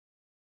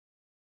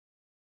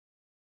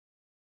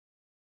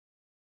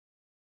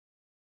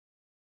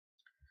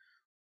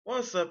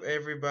What's up,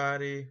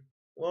 everybody?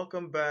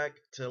 Welcome back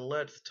to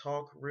Let's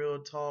Talk Real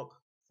Talk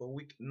for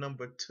week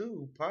number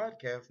two,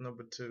 podcast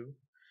number two.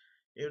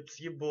 It's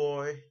your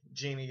boy,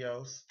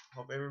 Genios.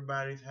 Hope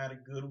everybody's had a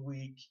good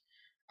week.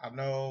 I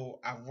know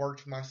I've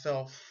worked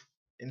myself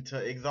into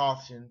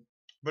exhaustion,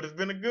 but it's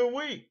been a good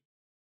week.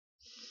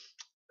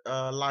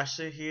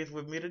 Lasha here's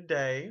with me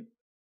today.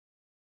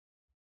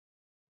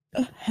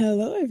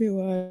 Hello,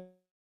 everyone.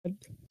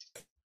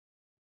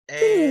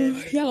 And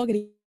Y'all gonna get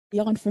a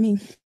yawn for me.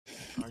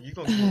 you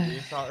gonna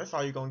get that's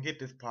all you're gonna get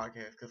this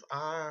podcast because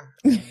I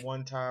am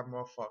one time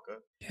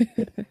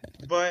motherfucker.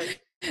 But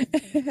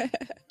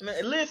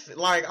man, listen,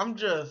 like I'm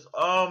just,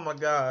 oh my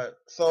god.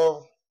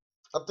 So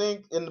I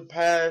think in the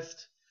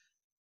past,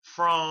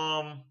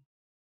 from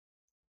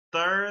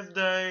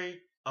Thursday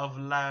of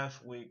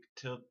last week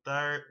till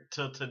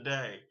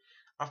today,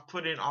 I've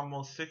put in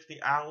almost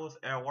 60 hours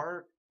at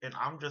work, and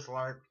I'm just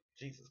like,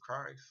 Jesus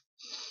Christ.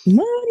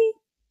 Money.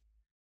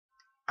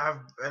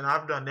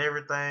 I've done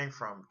everything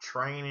from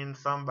training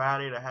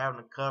somebody to having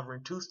to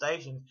covering two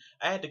stations.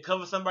 I had to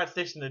cover somebody's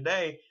station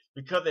today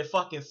because it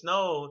fucking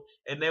snowed,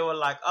 and they were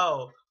like,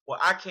 "Oh, well,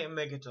 I can't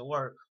make it to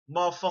work,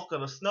 motherfucker.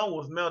 The snow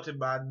was melted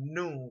by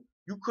noon.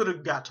 You could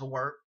have got to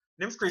work.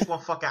 Them streets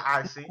weren't fucking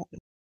icy."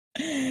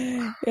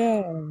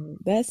 Yeah,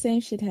 that same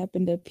shit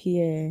happened up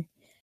here.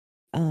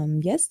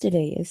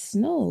 Yesterday it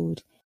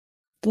snowed,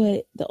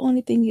 but the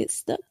only thing it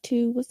stuck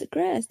to was the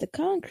grass. The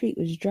concrete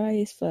was dry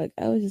as fuck.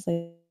 I was just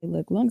like,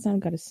 look, long as I don't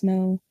gotta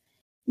snow.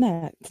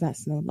 Nah, it's not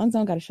snow. Long as I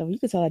don't gotta shovel. You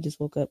can tell I just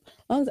woke up.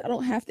 Long as I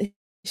don't have to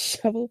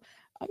shovel,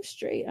 I'm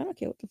straight. I don't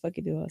care what the fuck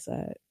you do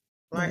outside.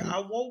 Like Like, I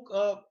woke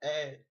up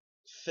at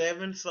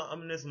 7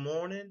 something this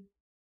morning,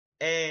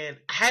 and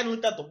I hadn't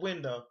looked out the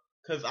window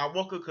because I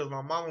woke up because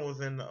my mama was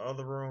in the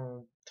other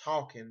room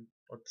talking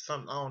or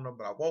something. I don't know,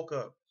 but I woke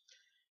up.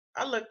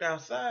 I looked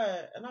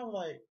outside and I was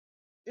like,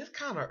 it's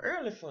kind of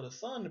early for the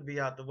sun to be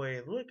out the way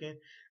it's looking.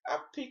 I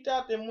peeked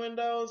out them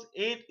windows.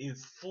 It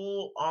is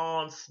full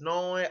on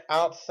snowing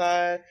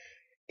outside.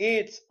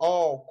 It's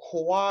all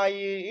quiet.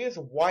 It's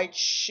white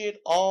shit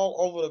all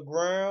over the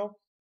ground.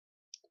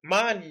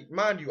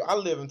 Mind you, I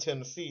live in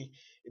Tennessee.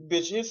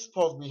 Bitch, it's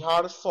supposed to be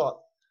hot as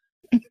fuck.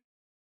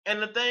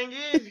 And the thing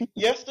is,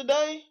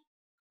 yesterday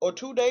or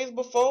 2 days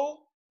before,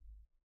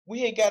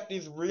 we had got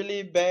this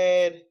really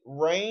bad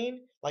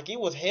rain. Like it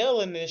was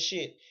hailing and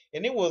shit.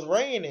 And it was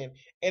raining.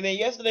 And then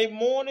yesterday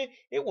morning,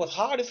 it was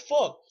hot as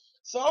fuck.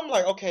 So I'm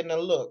like, okay, now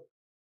look.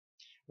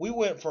 We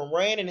went from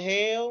rain and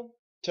hail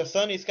to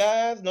sunny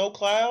skies, no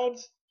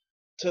clouds,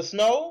 to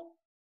snow.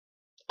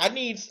 I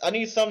need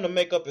something to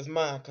make up his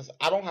mind because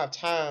I don't have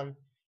time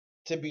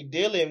to be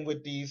dealing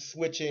with these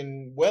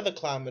switching weather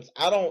climates.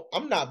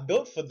 I'm not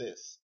built for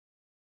this.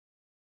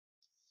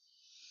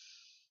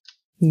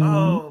 mm,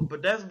 Oh,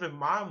 but that's been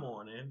my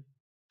morning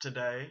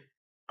today.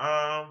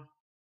 Um,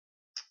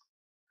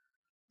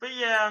 but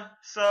yeah,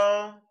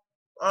 so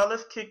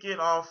let's kick it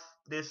off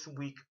this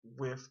week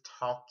with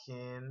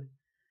talking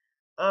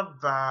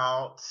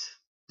about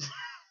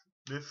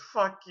this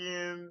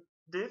fucking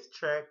diss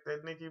track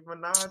that Nicki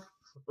Minaj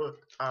put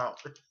out.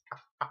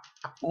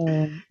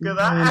 Because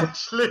I man,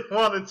 actually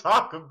want to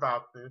talk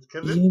about this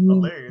because it's you mean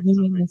hilarious you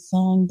to mean me. the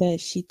song that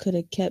she could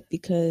have kept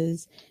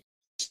because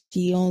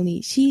she on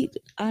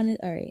it,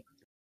 all right.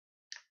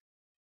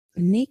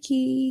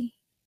 Nikki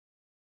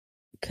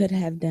could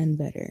have done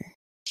better.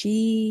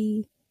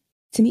 She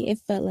To me it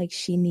felt like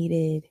she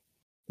needed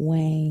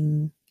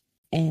Wang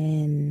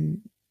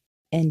and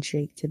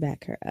Drake to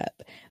back her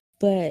up.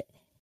 But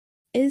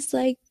it's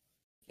like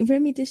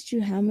Remy dissed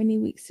you how many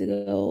weeks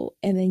ago,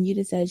 and then you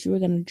decided you were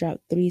gonna drop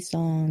 3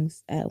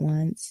 songs at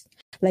once.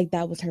 Like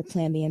that was her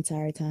plan the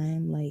entire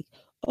time. Like,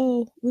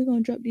 oh, we're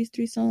gonna drop these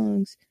 3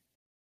 songs.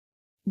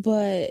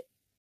 But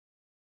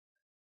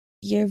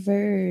your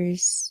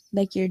verse,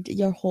 like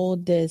your whole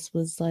diss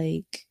was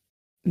like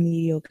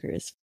mediocre.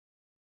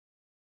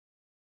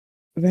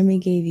 Remy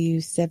gave you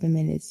 7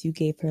 minutes, you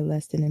gave her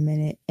less than a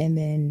minute, and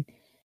then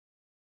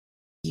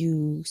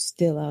you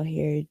still out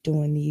here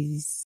doing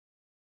these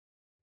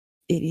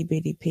itty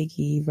bitty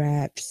piggy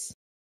raps,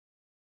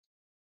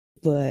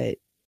 but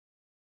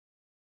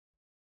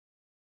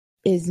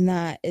is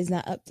not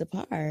up to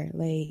par.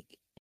 Like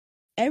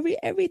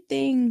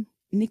everything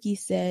Nikki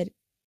said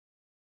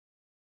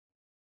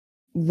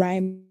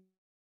rhymed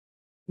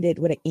it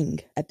with an ing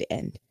at the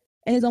end.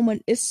 And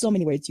it's so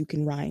many words you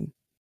can rhyme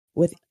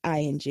with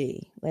ing.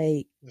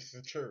 Like, This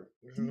is true.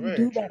 This is do very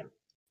do better. true.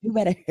 Do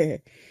better.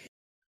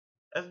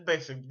 That's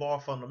basic bar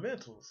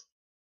fundamentals.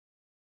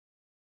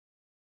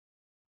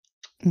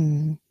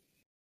 Mm.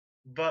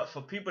 But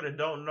for people that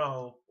don't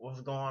know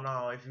what's going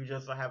on, if you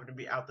just so happen to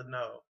be out the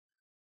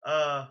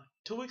know,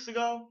 2 weeks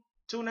ago,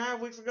 2.5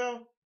 weeks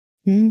ago,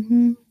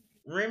 Mm-hmm.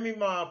 Remy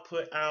Ma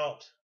put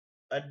out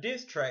a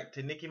diss track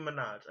to Nicki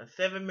Minaj, a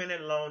 7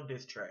 minute long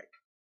diss track,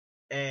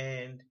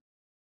 and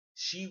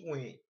she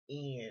went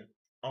in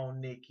on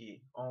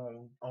Nicki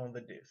on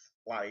the diss.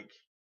 Like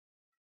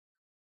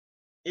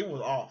it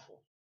was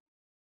awful.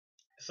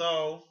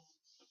 So,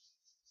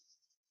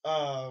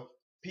 uh,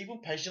 people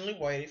patiently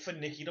waited for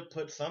Nicki to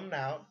put something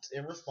out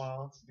in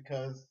response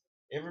because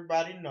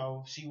everybody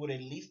knows she would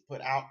at least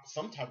put out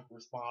some type of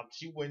response.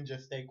 She wouldn't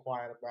just stay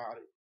quiet about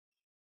it.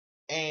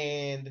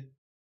 And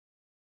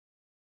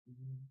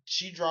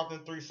she dropped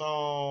in 3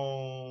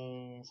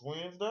 songs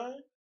Wednesday.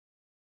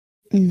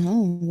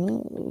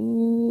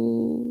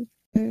 No,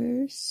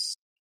 first.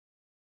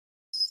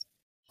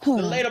 Hold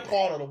The on. later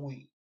part of the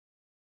week.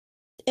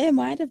 It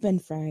might have been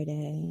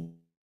Friday.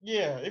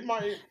 Yeah, it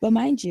might. But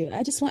mind you,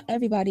 I just want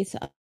everybody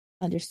to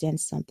understand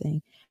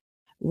something.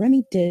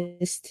 Remy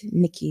dissed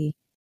Nicki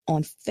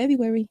on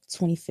February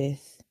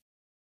 25th.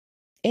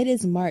 It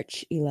is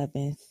March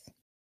 11th.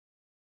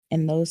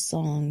 And those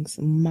songs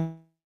might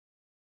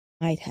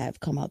have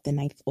come out the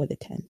 9th or the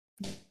 10th.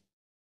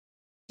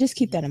 Just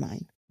keep that in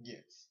mind.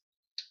 Yes.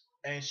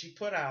 And she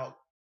put out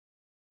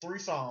 3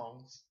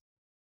 songs.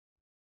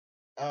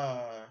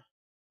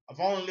 I've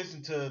only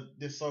listened to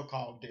this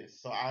so-called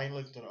diss, so I ain't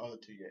listened to the other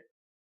 2 yet.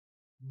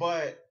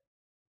 But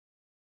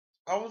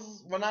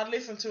when I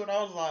listened to it,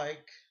 I was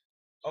like,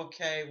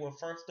 okay, well,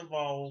 first of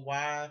all,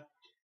 why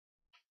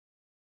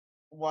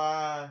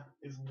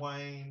is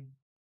Wayne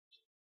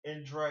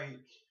and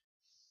Drake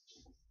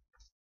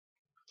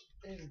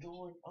is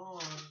going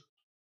on?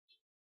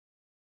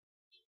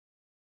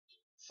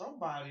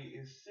 Somebody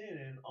is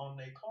sitting on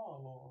their car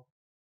alarm.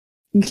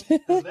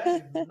 Because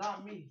that is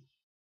not me.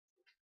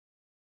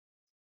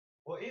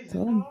 Well, is it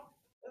now?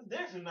 That's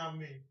definitely not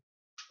me.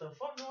 The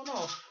fuck going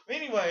on?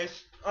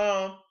 Anyways,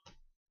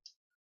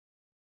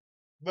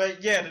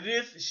 but yeah,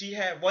 this she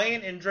had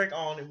Wayne and Drake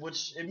on it,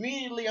 which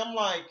immediately I'm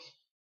like,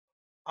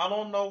 I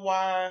don't know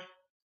why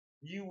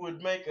you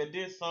would make a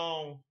diss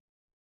song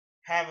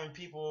having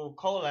people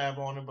collab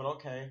on it, but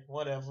okay,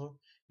 whatever.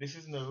 This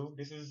is new.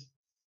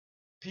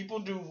 People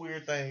do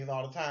weird things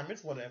all the time.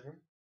 It's whatever.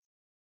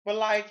 But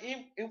like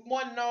it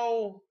wasn't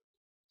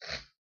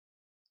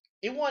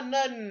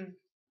nothing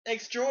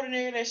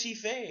extraordinary that she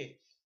said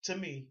to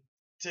me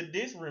to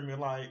diss Remy.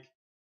 Like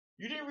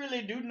you didn't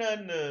really do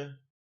nothing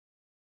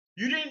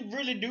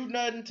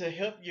to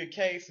help your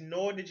case,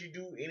 nor did you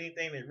do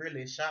anything that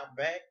really shot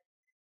back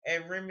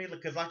at Remy.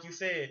 Because like you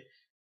said,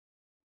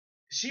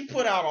 she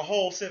put out a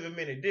whole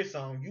 7-minute diss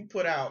song. You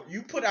put out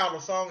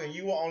a song and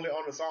you were only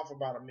on the song for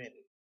about a minute.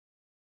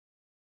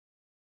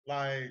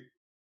 Like,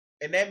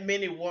 and that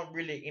minute wasn't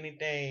really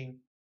anything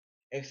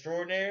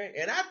extraordinary.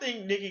 And I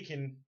think Nicki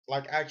can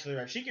actually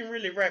rap. She can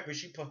really rap if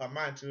she put her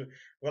mind to it.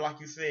 But like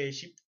you said,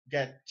 she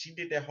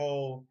did that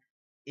whole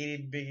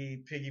itty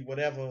bitty piggy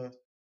whatever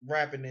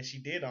rapping that she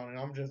did on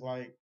it. I'm just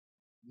like,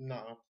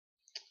 no.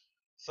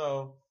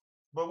 So,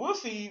 but we'll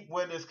see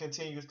where this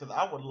continues because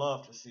I would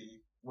love to see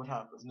what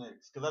happens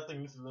next because I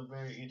think this is a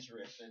very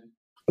interesting.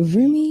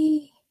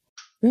 Remy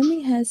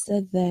has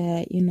said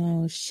that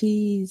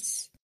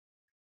she's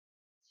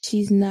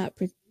not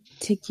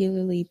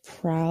particularly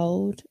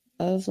proud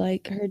of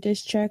like her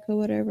diss track or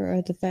whatever,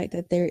 or the fact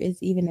that there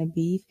is even a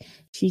beef.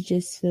 She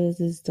just feels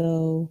as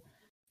though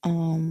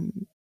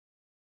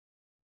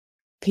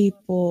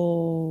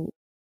people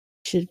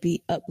should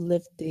be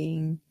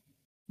uplifting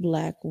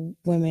Black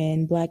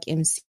women, Black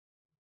MCs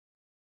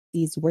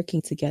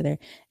working together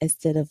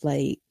instead of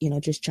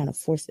just trying to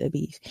force a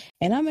beef.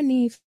 And I'm gonna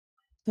need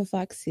for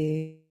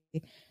Foxy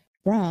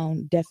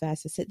Brown deaf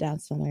ass to sit down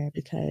somewhere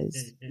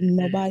because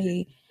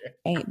nobody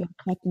ain't been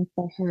fucking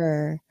for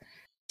her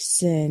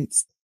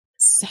since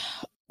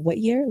what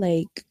year?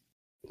 Like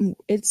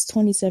it's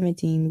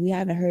 2017. We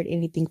haven't heard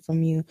anything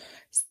from you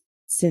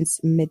since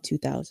mid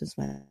 2000s,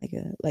 my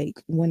nigga.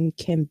 Like when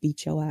Kim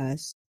beat your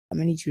ass. I'm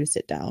gonna need you to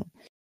sit down.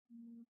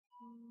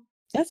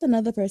 That's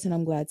another person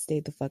I'm glad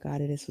stayed the fuck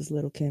out of this was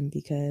Little Kim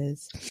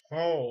because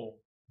I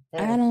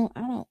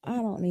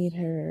don't need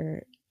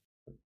her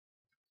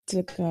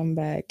to come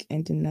back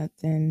and do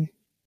nothing.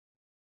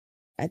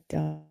 I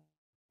don't.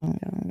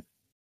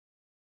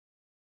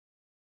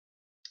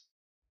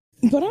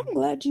 But I'm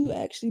glad you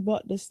actually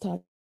brought this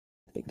topic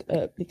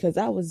up because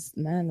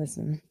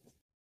listen.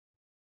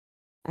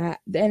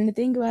 And the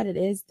thing about it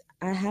is,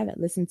 I haven't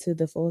listened to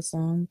the full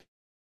song.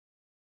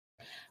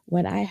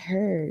 When I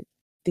heard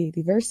the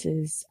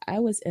verses, I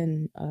was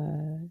in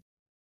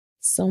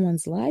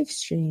someone's live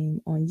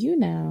stream on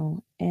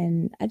YouNow,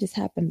 and I just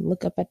happened to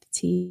look up at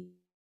the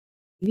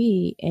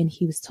TV, and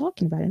he was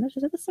talking about it, and I was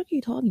just like, "What the fuck are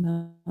you talking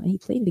about?" And he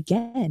played it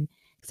again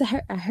because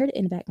I heard it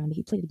in the background.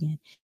 He played it again.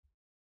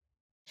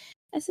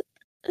 I said,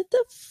 "What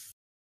the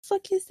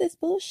fuck is this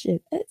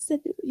bullshit?" I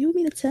said, "You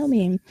mean to tell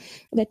me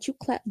that you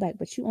clap back,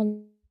 but you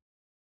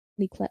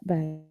only clap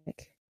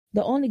back?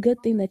 The only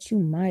good thing that you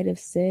might have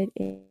said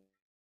in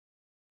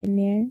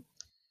there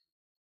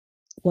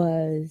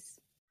was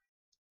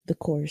the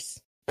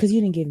chorus, because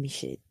you didn't give me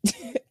shit."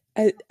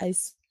 I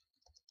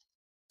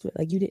swear,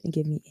 like you didn't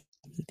give me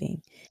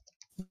anything.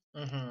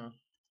 Mm-hmm.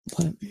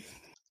 But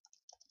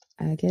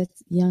I guess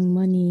Young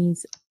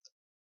Money's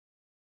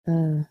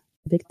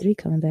Big 3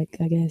 coming back,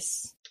 I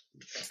guess.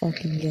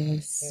 Fucking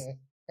guess.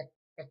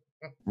 I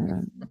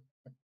don't know.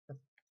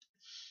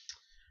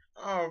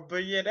 Oh,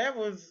 but yeah, that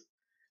was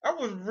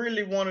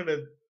really one of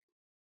the.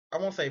 I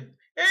won't say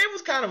it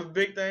was kind of a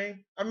big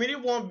thing. I mean,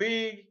 it wasn't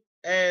big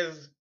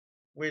as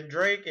when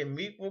Drake and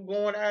Meek were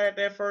going at it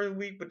that first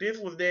week, but this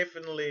was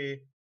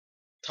definitely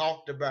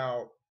talked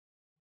about.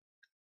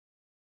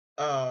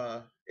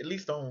 At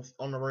least on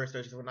the radio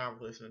stations when I was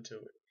listening to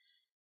it.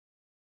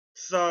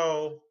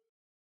 So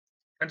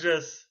I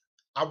just,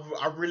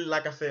 I really,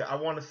 like I said, I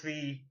want to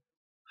see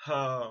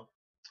her.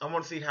 I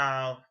want to see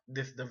how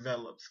this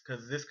develops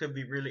because this could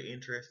be really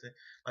interesting.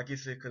 Like you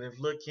said, because if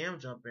Lil Kim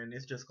jump in,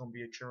 it's just gonna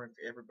be a churn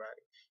for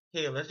everybody.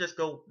 Hell,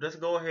 let's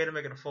go ahead and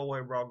make it a 4-way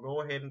brawl.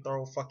 Go ahead and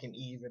throw fucking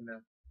Eve in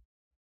there.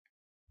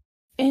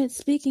 And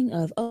speaking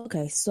of,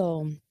 okay,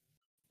 so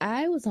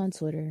I was on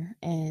Twitter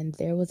and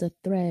there was a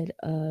thread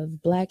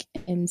of black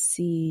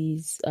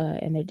MCs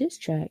and their diss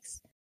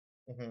tracks.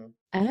 Mm-hmm.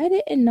 I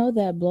didn't know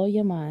that "Blow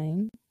Your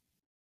Mind"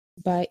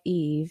 by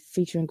Eve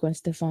featuring Gwen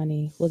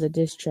Stefani was a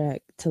diss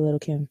track to Lil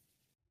Kim.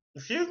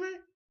 Excuse me?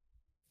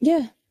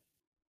 Yeah.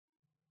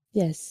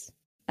 Yes.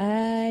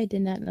 I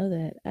did not know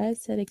that. I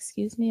said,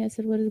 excuse me? I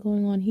said, what is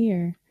going on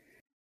here?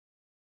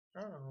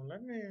 Oh,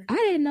 let me. I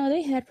didn't know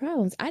they had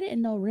problems. I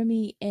didn't know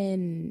Remy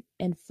and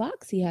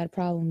Foxy had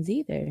problems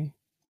either.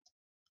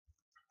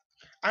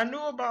 I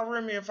knew about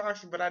Remy and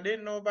Foxy, but I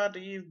didn't know about the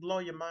Eve Blow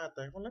Your Mind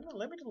thing. Well,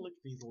 let me look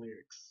at these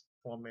lyrics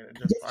for a minute.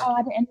 Just That's how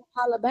I didn't know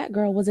Holla Back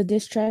Girl was a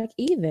diss track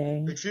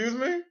either. Excuse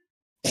me?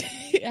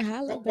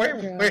 Holla Back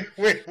Girl.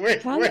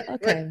 Wait.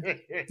 Okay,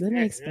 let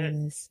me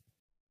explain this.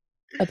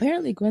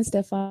 Apparently, Gwen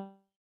Stefani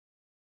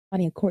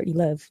and Courtney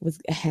Love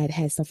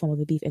had some form of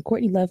a beef, and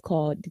Courtney Love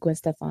called Gwen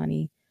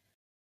Stefani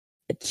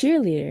a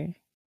cheerleader.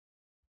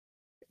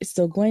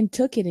 So Gwen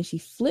took it and she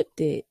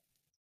flipped it,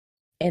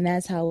 and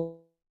that's how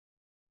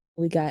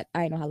we got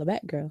I Know Holla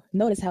Back Girl.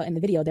 Notice how in the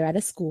video they're at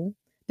a school,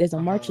 there's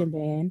a marching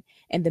band,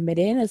 and the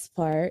Medena's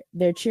part,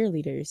 they're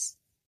cheerleaders.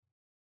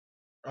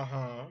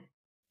 I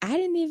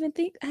didn't even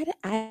think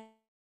I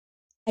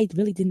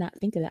really did not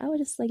think of that. I was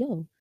just like,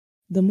 yo,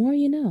 the more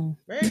you know.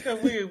 Man,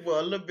 because we were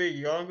a little bit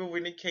younger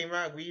when it came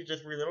out, we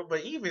just really know.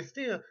 But even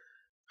still,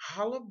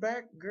 Holla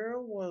Back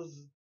Girl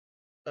was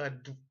a.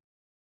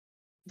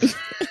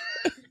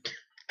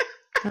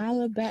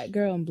 Holla Back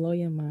Girl and Blow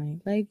Your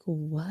Mind. Like,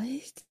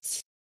 what?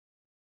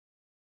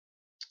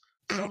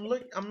 So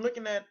I'm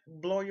looking at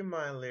Blow Your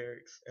Mind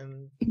lyrics,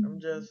 and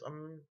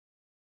I'm.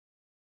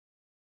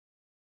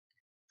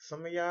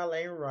 Some of y'all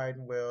ain't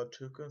writing well,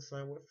 too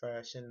concerned with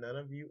fashion. None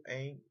of you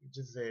ain't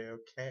Giselle,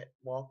 can't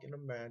walk and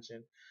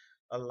imagine.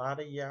 A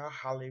lot of y'all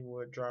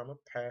Hollywood drama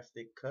past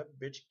it. Cut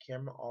bitch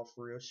camera off,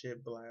 real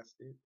shit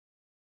blasted.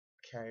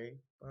 Okay.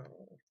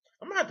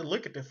 I'm gonna have to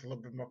look at this a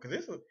little bit more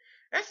because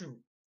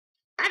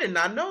I did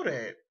not know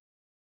that.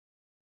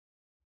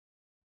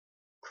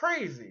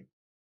 Crazy.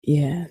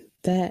 Yeah,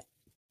 that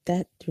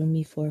threw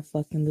me for a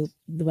fucking loop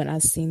when I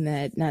seen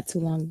that not too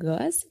long ago.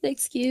 I said,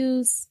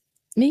 excuse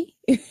me.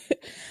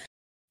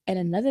 And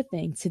another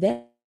thing,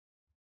 today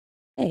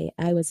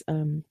I was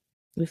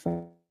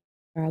before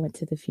I went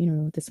to the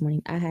funeral this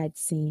morning, I had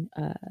seen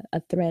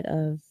a thread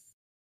of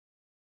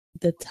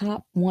the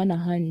top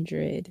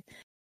 100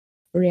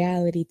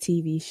 reality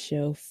TV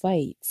show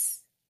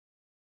fights.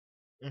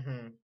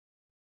 Mm-hmm.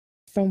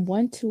 From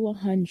 1 to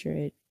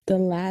 100, the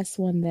last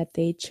one that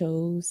they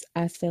chose,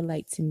 I feel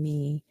like, to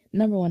me,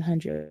 number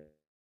 100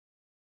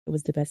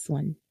 was the best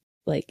one.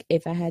 Like,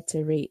 if I had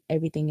to rate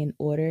everything in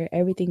order,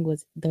 everything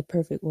was the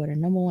perfect order.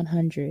 Number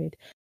 100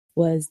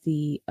 was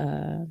the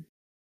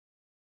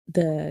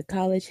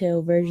College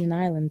Hill Virgin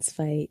Islands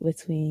fight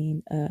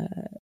between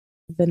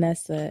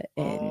Vanessa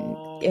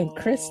and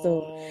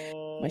Crystal.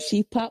 When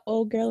she popped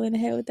old girl in the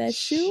head with that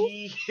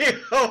shoe.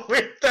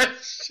 With that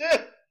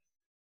shit.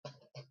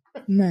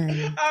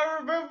 Man. I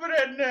remember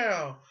that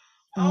now.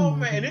 Oh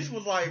man, and this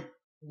was like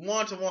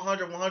 1 to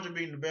 100, 100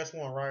 being the best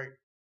one, right?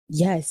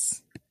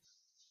 Yes.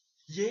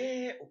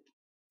 Yeah.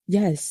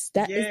 Yes.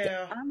 That is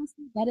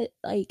honestly, that is,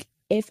 like,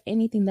 if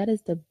anything, that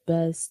is the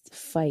best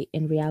fight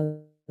in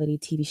reality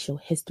TV show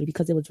history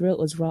because it was real, it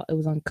was raw, it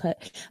was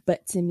uncut.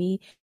 But to me,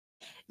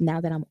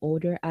 now that I'm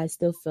older, I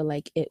still feel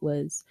like it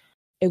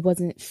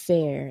wasn't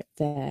fair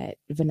that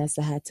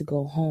Vanessa had to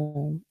go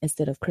home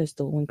instead of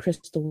Crystal when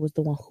Crystal was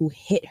the one who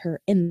hit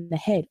her in the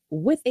head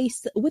with a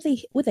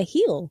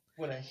heel.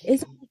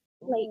 It's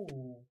like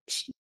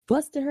she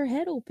busted her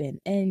head open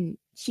and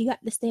she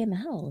got to stay in the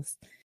house.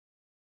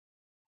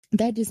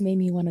 That just made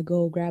me want to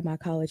go grab my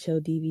College Hill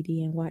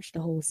DVD and watch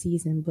the whole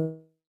season. But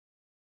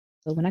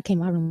when I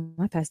came out,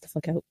 I passed the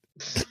fuck out.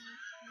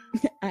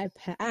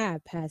 I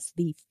passed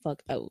the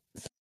fuck out.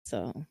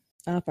 So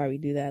I'll probably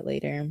do that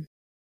later.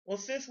 Well,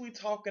 since we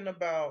talking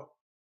about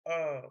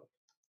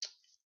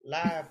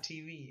live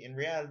TV and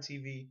reality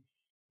TV,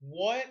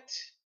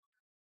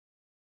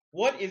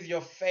 what is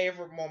your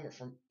favorite moment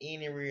from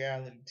any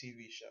reality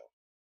TV show?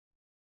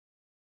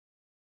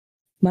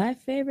 My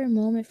favorite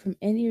moment from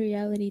any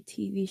reality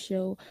TV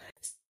show.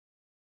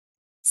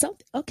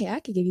 Okay, I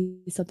could give you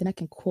something I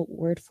can quote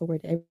word for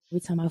word every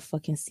time I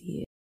fucking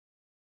see it.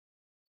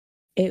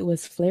 It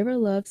was Flavor of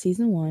Love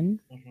season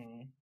 1.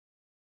 Mm-hmm.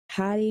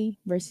 Hottie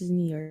versus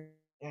New York.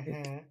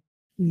 Mm-hmm.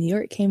 New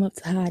York came up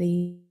to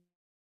Hottie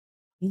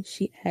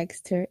she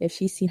asked her if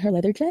she's seen her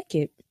leather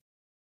jacket.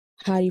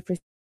 Hottie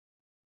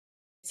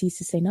proceeds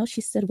to say no.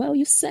 She said, well,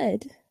 you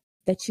said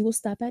that you will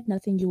stop at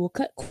nothing. You will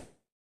cut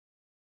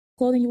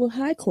clothing. You will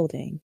hide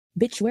clothing.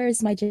 Bitch, where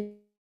is my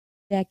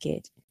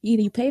jacket?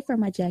 Either you pay for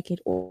my jacket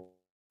or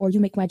you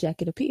make my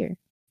jacket appear.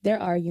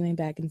 They're arguing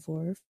back and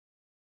forth.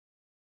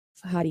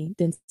 Hottie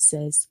then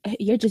says,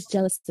 you're just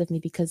jealous of me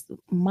because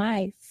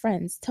my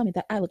friends tell me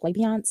that I look like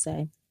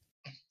Beyonce.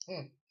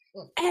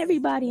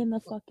 Everybody in the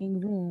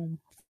fucking room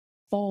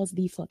falls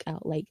the fuck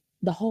out. Like,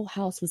 the whole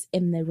house was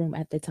in the room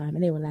at the time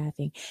and they were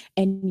laughing.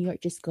 And New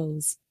York just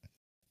goes,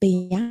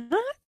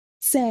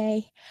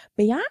 Beyonce,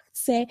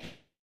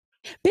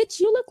 bitch,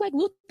 you look like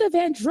Luther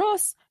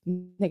Vandross.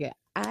 Nigga,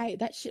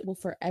 that shit will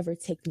forever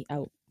take me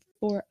out.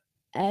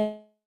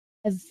 Forever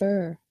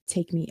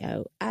take me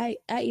out. I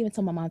even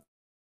told my mom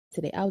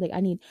today, I was like,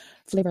 I need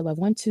Flavor Love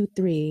 1, 2,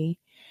 3.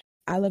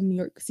 I Love New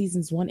York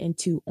seasons 1 and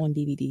 2 on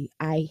DVD.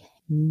 I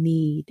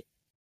need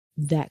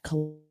that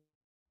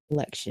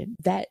collection.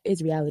 That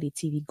is reality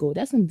TV gold.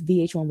 That's when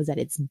VH1 was at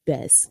its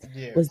best.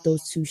 Yes. Was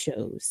those two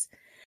shows.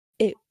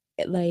 It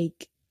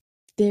like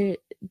there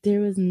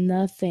was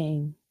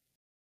nothing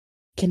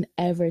can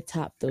ever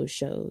top those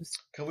shows.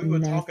 Cause we were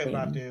talking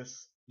about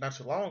this not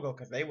too long ago.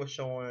 Cause they were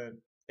showing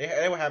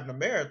they were having a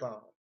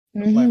marathon.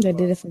 They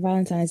did it for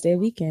Valentine's Day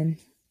weekend.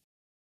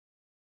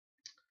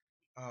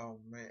 Oh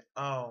man.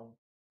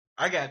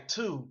 I got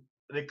two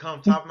that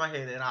come top of my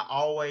head, and I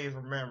always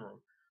remember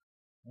them.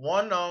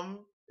 One of them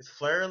is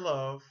Flavor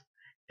Love,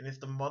 and it's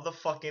the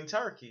motherfucking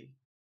turkey.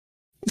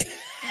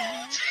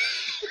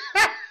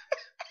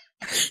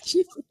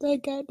 She put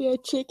that goddamn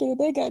chicken in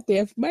that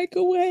goddamn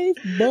microwave,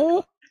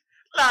 boy.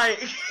 Like,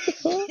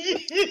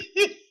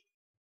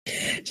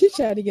 she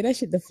tried to get that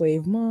shit to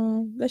flavor,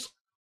 mom. That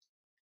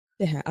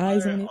shit had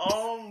eyes on it.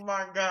 Oh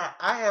my god,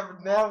 I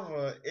have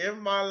never in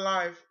my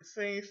life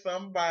seen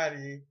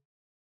somebody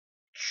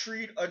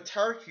treat a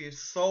turkey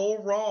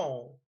so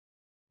wrong.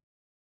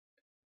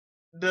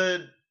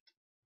 I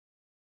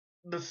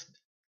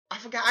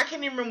forgot. I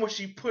can't even remember what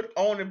she put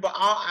on it, but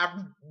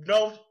I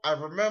know I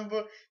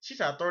remember she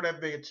tried to throw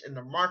that bitch in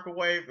the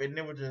microwave, and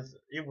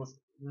it was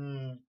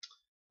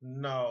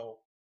no.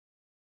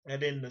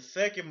 And then the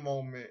second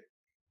moment,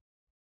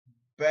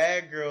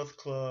 Bad Girls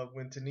Club,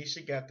 when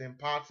Tanisha got them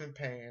pots and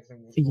pans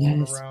and was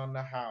going around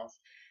the house.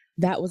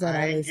 That was on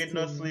I ain't getting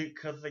no sleep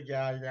because of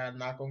y'all. Y'all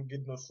not gonna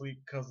get no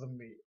sleep because of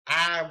me.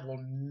 I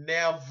will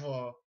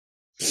never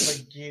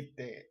forget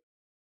that.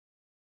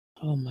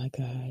 Oh my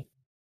god.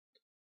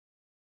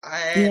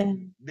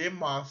 Them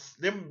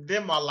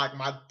are like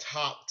my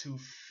top two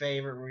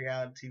favorite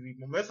reality TV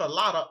moments. There's a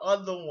lot of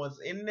other ones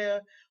in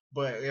there,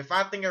 but if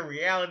I think of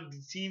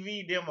reality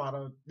TV, them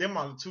are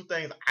the two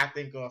things I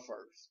think of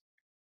first.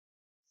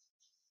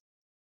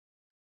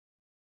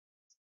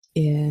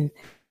 Yeah.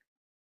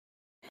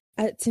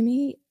 To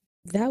me,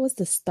 that was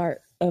the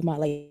start of my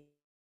me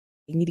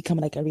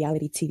becoming like a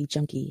reality TV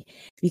junkie,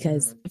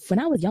 because when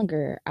I was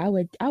younger, I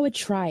would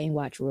try and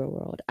watch Real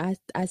World. I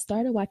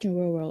started watching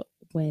Real World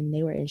when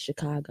they were in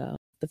Chicago.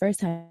 The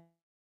first time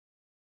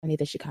they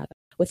did Chicago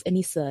with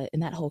Anissa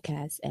and that whole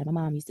cast, and my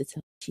mom used to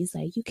tell me, she's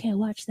like, you can't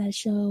watch that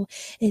show.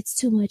 It's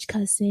too much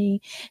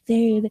cussing.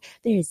 They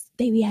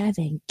be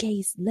having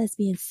gay,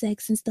 lesbian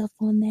sex and stuff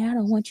on there. I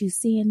don't want you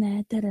seeing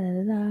that. Da da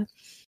da da.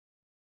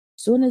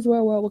 Soon as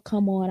Real World would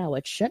come on, I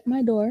would shut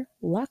my door,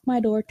 lock my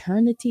door,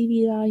 turn the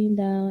TV volume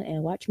down,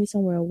 and watch me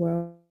some Real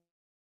World.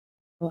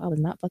 I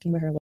was not fucking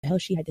with her. What the hell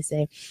she had to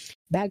say.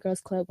 Bad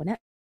Girls Club, when that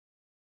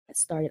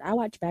started, I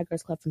watched Bad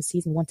Girls Club from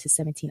season 1 to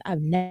 17.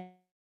 I've never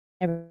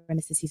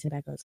missed a season of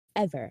Bad Girls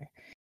ever.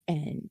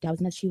 And that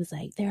was nuts. She was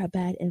like, they're a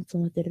bad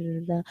influence, da, da,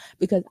 da, da.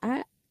 Because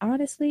I've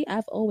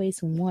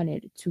always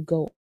wanted to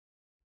go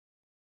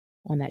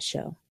on that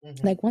show.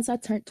 Mm-hmm. Like, once I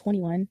turned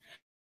 21,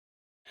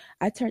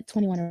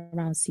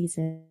 around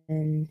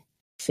season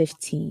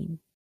 15.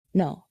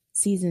 No,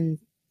 season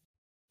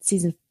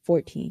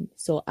 14.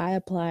 So I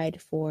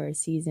applied for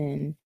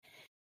season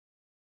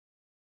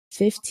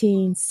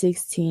 15,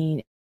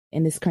 16,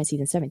 and this current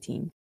season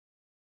 17.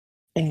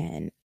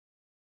 And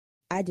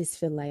I just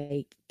feel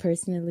like,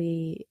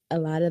 personally, a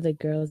lot of the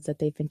girls that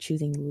they've been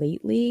choosing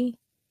lately,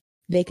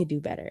 they could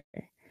do better.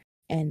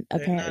 And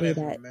apparently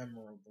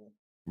memorable.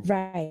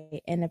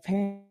 Right. And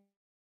apparently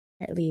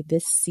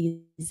this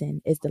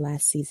season is the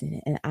last season,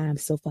 and I'm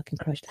so fucking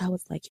crushed. I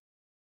was like,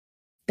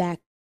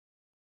 that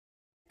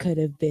could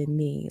have been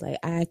me. Like,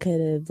 I could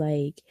have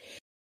like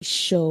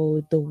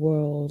showed the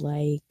world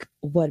like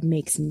what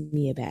makes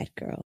me a bad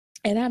girl,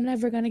 and I'm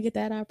never gonna get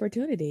that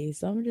opportunity.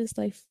 So I'm just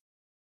like,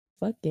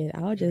 fuck it.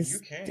 I'll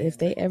just, if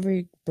they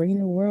ever bring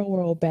the Real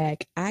World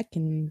back, I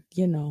can,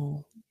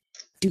 do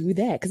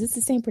that, because it's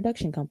the same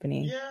production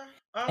company. Yeah.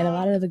 And a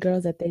lot of the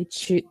girls that they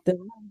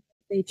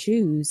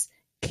choose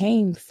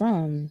came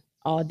from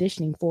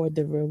auditioning for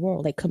the Real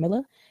World. Like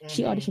Camilla,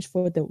 she auditioned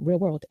for the Real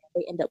World.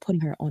 They end up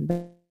putting her on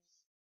Bad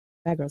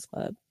Girls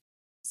Club.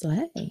 So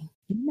hey, you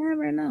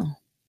never know.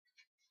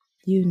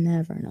 You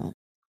never know.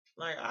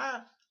 Like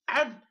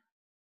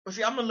But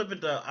see, I'm gonna live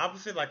it the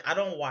opposite. Like, I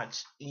don't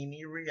watch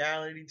any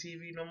reality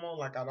TV no more.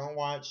 Like, I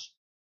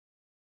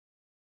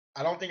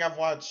don't think I've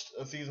watched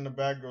a season of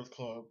Bad Girls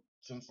Club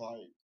since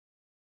like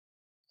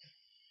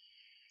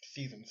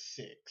season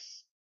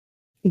 6.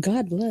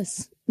 God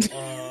bless.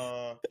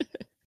 Uh,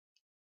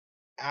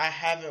 I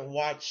haven't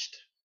watched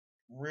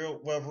Real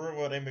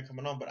World ain't been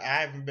coming on, but I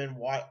haven't been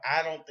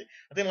I don't think.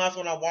 I think the last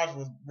one I watched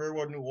was Real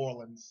World New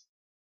Orleans,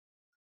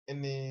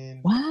 and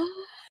then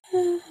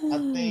I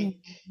Wow. think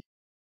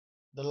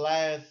the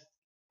last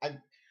I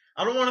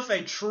I don't want to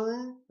say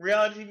true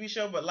reality TV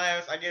show, but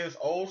last I guess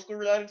old school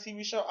reality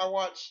TV show I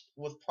watched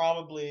was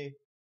probably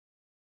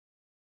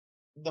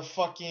the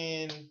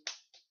fucking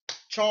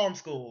Charm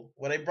School,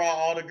 where they brought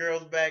all the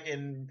girls back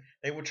and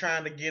they were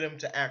trying to get them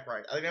to act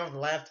right. I think that was the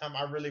last time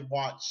I really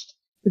watched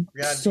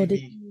reality So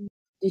TV.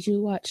 did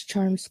you watch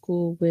Charm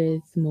School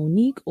with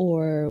Monique,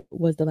 or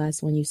was the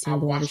last one you I seen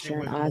the one with watched it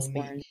Sharon with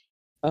Osbourne? Monique.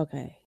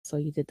 Okay, so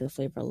you did the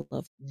Flavor of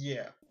Love.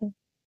 Yeah,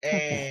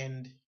 Okay.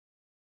 and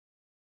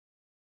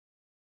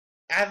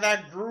as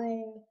I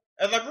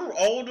grew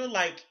older,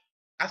 like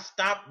I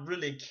stopped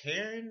really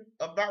caring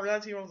about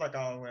reality. I was like,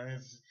 oh man,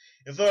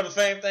 it's sort of the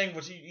same thing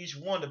with each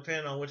one,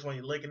 depending on which one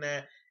you're looking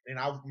at. And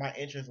my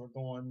interests were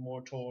going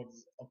more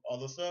towards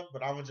other stuff,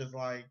 but I was just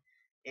like,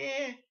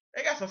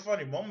 they got some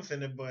funny moments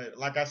in it. But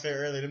like I said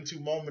earlier, them 2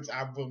 moments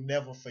I will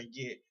never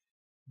forget.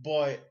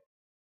 But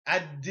I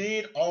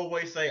did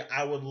always say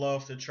I would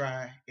love to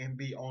try and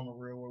be on the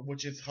real world,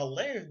 which is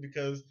hilarious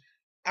because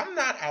I'm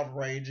not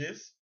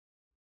outrageous.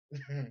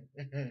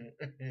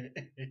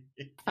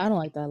 I don't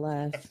like that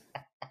laugh.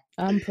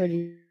 I'm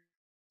pretty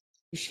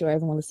sure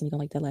everyone listening don't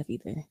like that laugh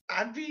either.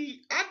 I'd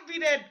be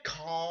that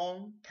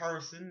calm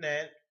person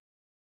that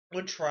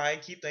would try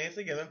and keep things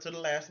together until the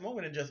last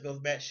moment and just goes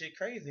batshit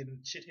crazy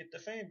and shit hit the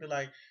fan. Be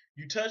like,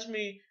 you touch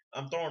me,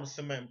 I'm throwing a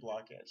cement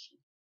block at you.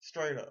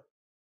 Straight up.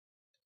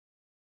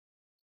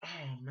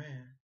 Oh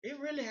man. It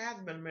really has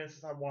been a minute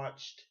since I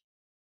watched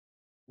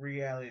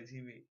reality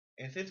TV.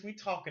 And since we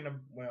talking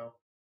well,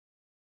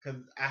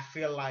 because I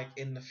feel like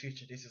in the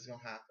future this is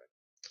gonna happen.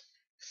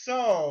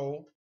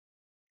 So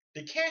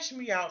the Cash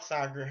Me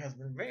Outside girl has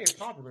been very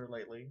popular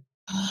lately.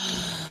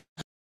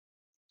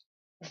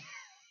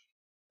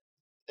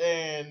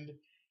 And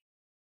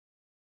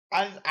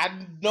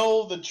I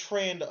know the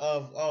trend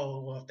of,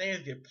 oh well, if things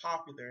get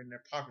popular and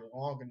they're popular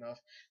long enough,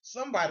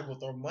 somebody will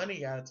throw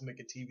money at it to make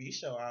a TV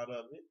show out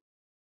of it.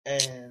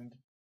 And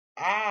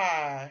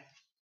I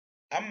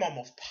I'm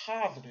almost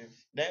positive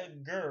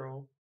that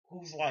girl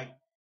who's like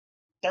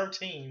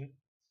 13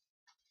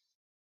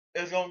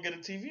 is gonna get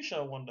a TV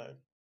show one day.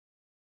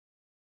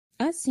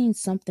 I seen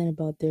something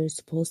about there's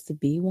supposed to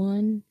be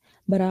one,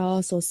 but I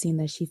also seen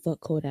that she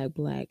fucked Kodak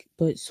Black.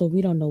 But so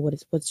we don't know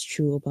what's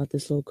true about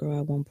this little girl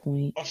at one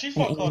point. Oh, she At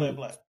fucked Kodak any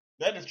Black.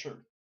 That is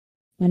true.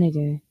 my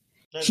nigga,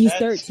 she's That's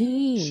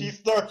 13. she's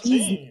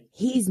 13.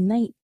 He's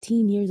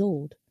 19 years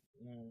old.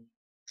 Mm,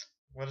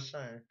 what a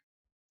shame.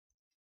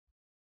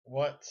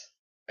 What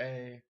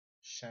a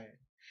shame.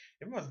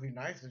 It must be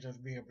nice to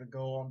just be able to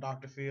go on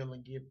Dr. Phil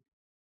and get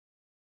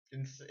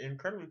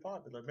incredibly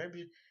popular.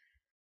 Maybe,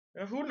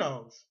 who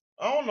knows?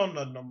 I don't know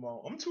nothing no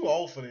more. I'm too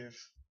old for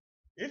this.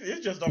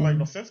 It just don't make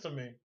no Yeah. sense to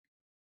me.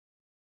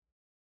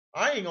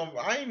 I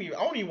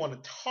don't even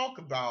want to talk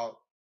about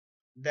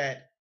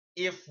that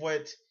if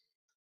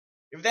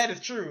that is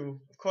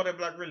true, if Kodak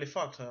Black really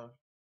fucked her.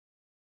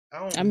 I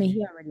don't I mean,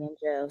 he even. already in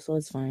jail, so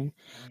it's fine.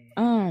 Mm.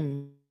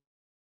 Um,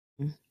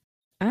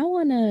 I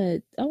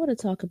wanna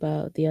talk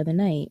about the other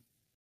night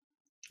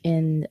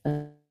in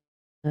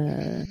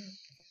uh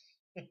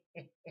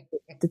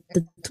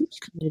the Twitch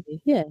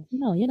community. Yeah,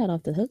 no, you're not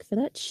off the hook for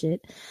that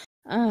shit.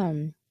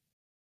 Um,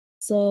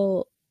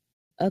 so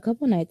a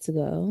couple nights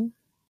ago,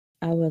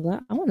 I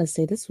want to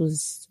say this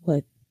was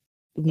what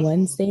This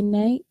was Wednesday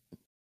night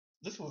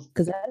this was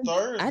because I didn't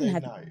Thursday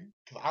have night.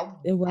 Cause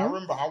it I was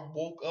remember I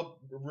woke up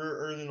real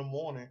early in the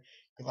morning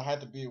because I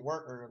had to be at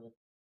work early.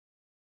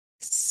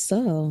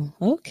 so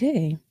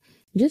okay.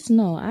 Just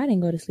know I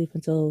didn't go to sleep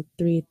until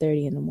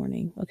 3:30 in the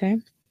morning. Okay,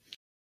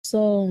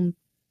 so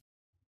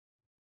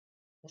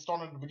We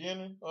started at the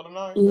beginning of the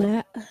night.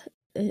 la-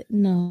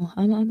 no,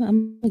 I'm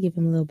gonna give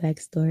him a little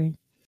backstory.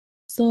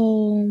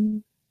 So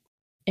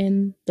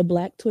in the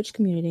Black Twitch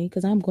community,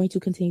 because I'm going to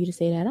continue to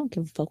say that I don't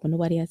give a fuck what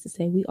nobody has to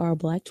say. We are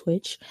Black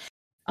Twitch.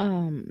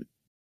 Um,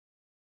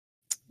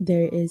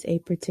 there is a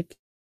particular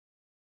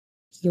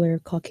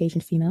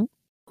Caucasian female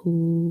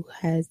who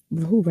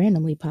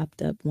randomly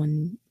popped up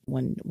one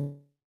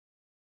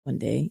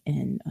day,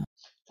 and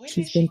Where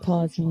did she's been she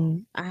come from?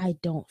 causing. I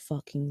don't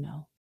fucking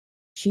know.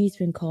 She's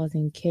been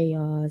causing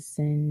chaos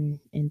and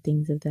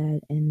things of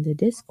that in the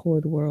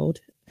Discord world,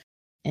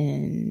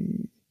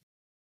 and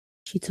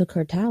she took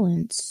her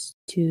talents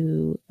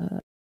to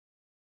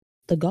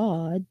the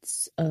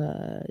gods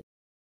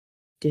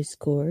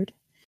Discord,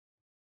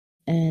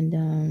 and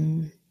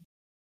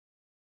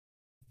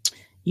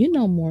you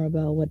know more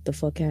about what the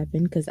fuck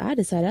happened because I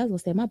decided I was gonna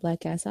stay my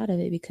black ass out of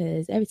it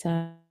because every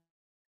time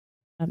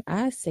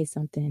I say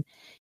something,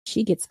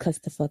 she gets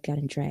cussed the fuck out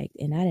and dragged,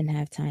 and I didn't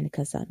have time to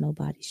cuss out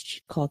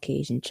nobody's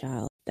Caucasian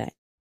child that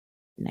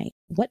night.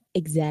 What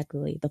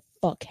exactly the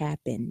fuck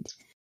happened?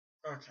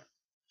 Okay.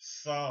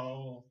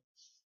 So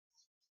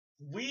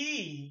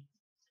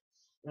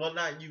well,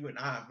 not you and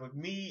I, but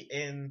me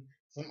and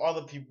some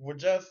other people were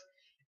just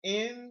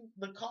in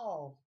the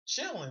call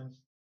chilling,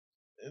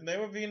 and they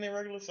were being their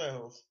regular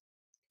selves.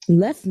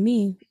 Left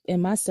me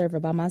in my server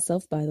by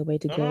myself, by the way,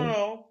 to No, go.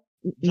 no.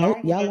 Nope, John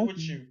was y'all there left with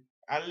me. you.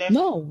 I left.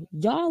 No,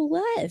 y'all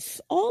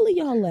left. All of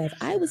y'all left.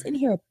 That's I was in right.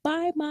 here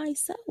by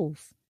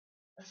myself.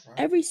 That's right.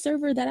 Every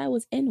server that I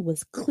was in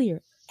was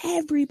clear.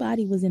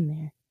 Everybody was in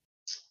there.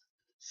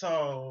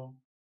 So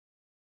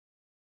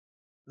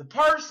the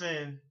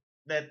person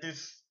that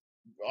this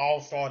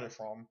all started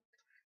from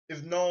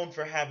is known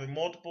for having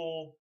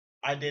multiple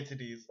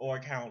identities or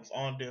accounts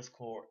on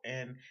Discord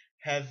and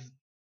has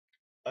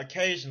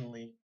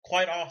occasionally,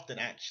 quite often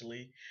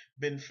actually,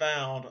 been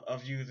found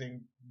of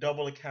using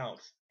double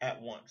accounts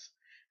at once.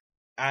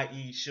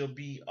 I.e., she'll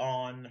be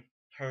on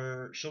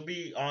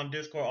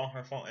Discord on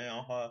her phone and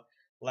on her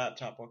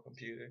laptop or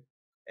computer,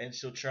 and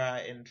she'll try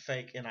and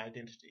fake an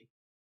identity.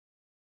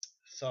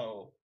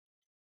 So,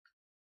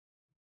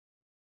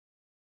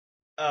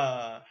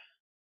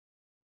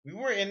 we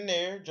were in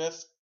there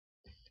just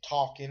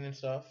talking and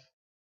stuff,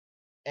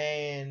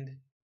 and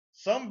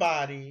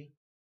somebody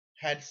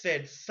had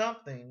said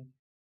something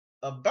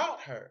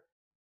about her.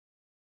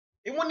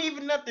 It wasn't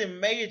even nothing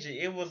major.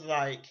 It was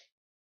like,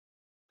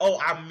 oh,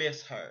 I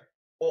miss her.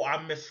 Or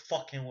I miss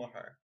fucking with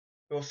her.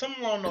 It was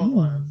something along those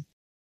lines.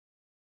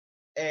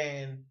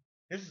 And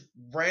this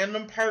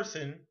random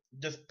person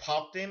just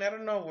popped in out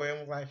of nowhere and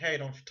was like, hey,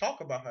 don't you talk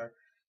about her.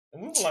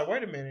 And we were like,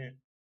 wait a minute.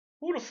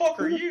 Who the fuck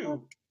are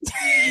you?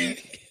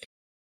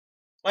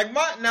 Like,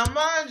 now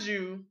mind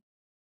you,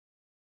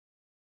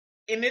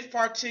 in this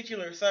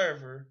particular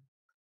server,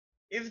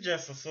 it's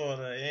just a sort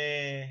of,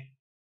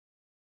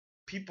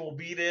 people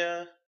be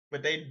there,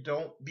 but they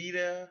don't be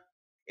there.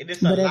 And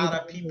it's a But lot of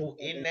everybody people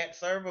in that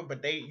server,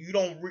 but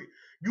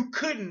you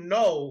couldn't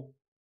know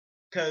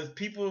because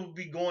people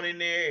be going in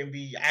there and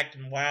be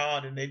acting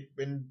wild,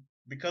 and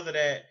because of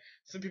that,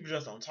 some people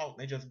just don't talk.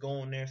 They just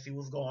go in there, see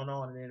what's going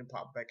on, and then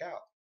pop back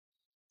out.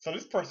 So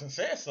this person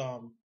said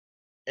something,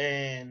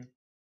 and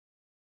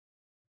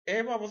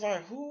everybody was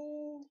like,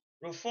 "Who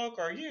the fuck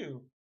are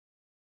you?"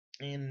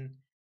 And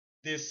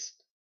this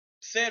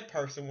said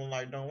person was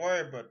like, "Don't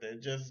worry about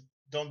that. Just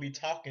don't be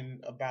talking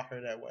about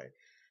her that way."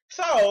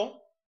 So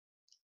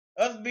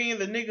us being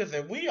the niggas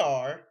that we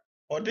are,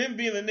 or them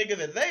being the niggas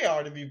that they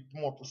are, to be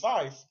more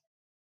precise,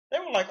 they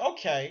were like,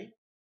 okay,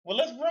 well,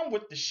 let's run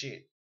with the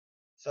shit.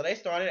 So they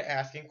started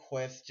asking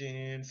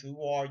questions.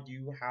 Who are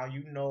you? How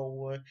you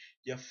know her?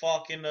 You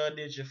fucking her?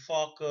 Did you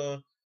fuck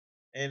her?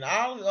 And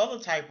all the other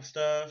type of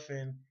stuff.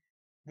 And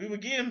we were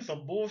getting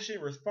some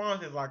bullshit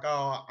responses like,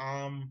 oh,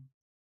 I'm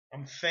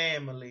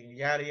family,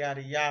 yada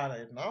yada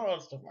yada, and all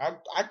that stuff.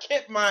 I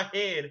kept my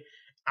head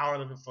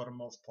out of it for the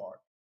most part.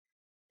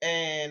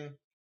 And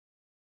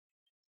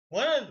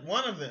one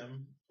of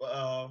them,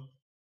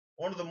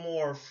 one of the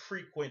more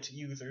frequent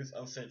users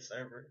of said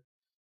server,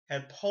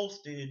 had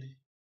posted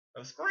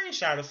a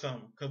screenshot of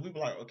something because we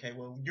were like, okay,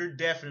 well, you're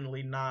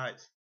definitely not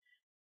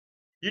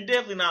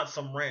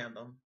some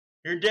random.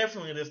 You're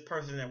definitely this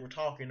person that we're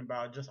talking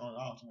about just on an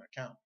alternate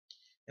account.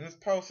 And this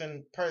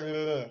person,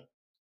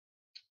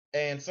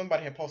 and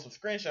somebody had posted a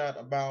screenshot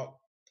about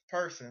the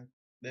person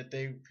that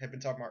they had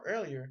been talking about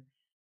earlier,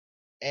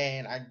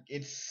 and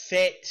it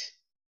set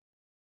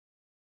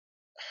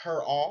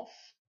her off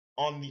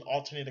on the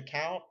alternate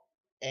account,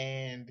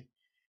 and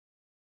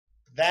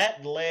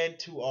that led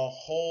to a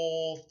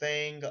whole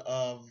thing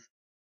of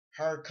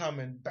her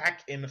coming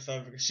back in the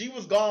server. She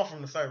was gone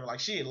from the server. Like,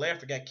 she had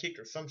left or got kicked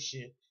or some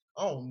shit.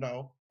 I don't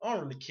know. I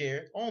don't really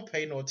care. I don't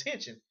pay no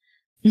attention.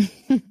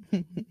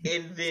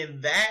 And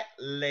then that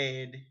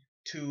led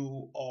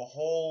to a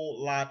whole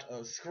lot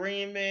of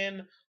screaming,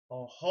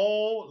 a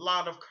whole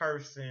lot of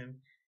cursing.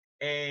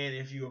 And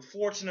if you were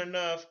fortunate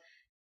enough,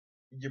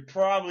 you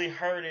probably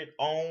heard it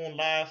on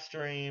live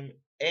stream,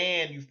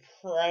 and you've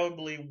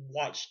probably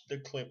watched the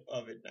clip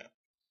of it now.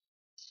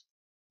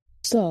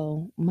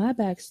 So my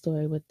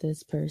backstory with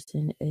this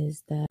person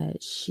is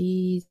that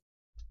she's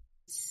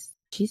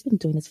been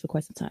doing this for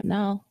quite some time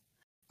now.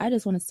 I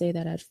just want to say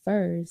that at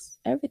first,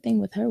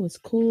 everything with her was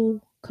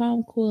cool,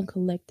 calm, cool, and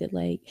collected.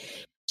 Like,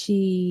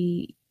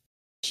 she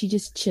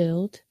just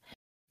chilled,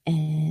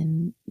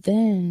 and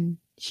then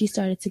she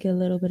started to get a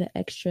little bit of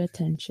extra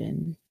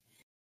attention,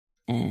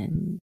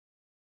 and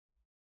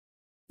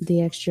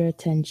the extra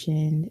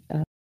attention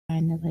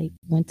kind of like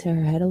went to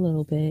her head a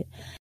little bit.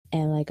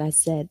 And like I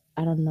said,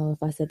 I don't know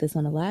if I said this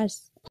on the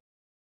last,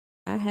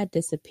 I had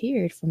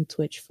disappeared from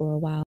Twitch for a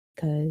while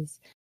because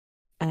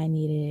I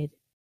needed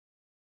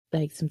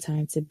like some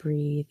time to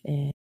breathe,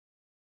 and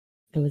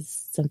there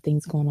was some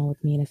things going on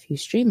with me and a few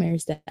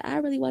streamers that I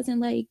really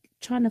wasn't like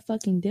trying to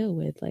fucking deal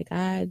with. Like,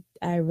 I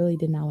really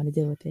did not want to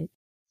deal with it.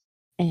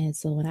 And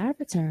so when I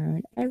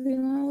returned,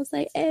 everyone was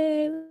like,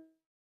 hey,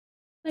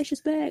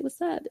 Leisha's back,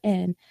 what's up?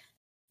 And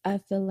I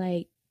feel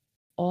like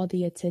all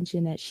the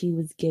attention that she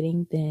was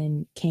getting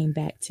then came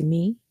back to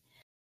me,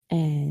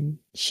 and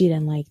she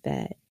didn't like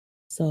that.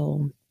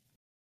 So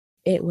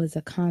it was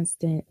a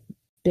constant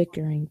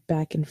bickering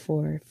back and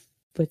forth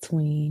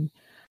between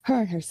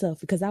her and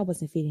herself because I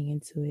wasn't feeding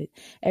into it.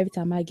 Every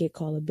time I get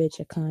called a bitch,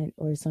 a cunt,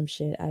 or some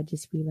shit, I'd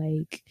just be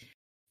like,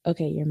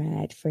 okay, you're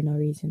mad for no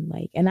reason.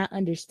 Like, and I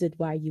understood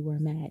why you were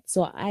mad.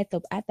 So I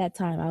thought at that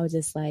time, I was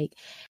just like,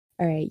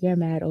 all right, you're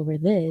mad over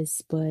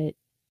this, but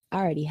I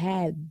already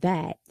had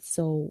that.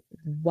 So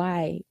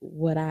why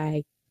would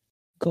I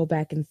go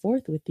back and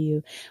forth with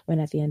you when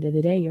at the end of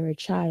the day you're a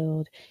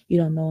child, you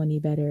don't know any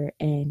better,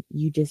 and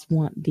you just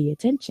want the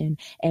attention?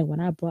 And when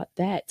I brought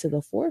that to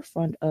the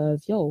forefront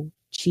of, yo,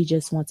 she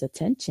just wants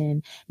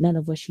attention, none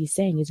of what she's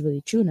saying is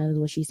really true, none of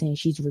what she's saying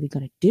she's really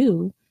gonna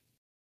do,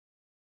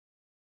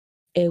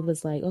 it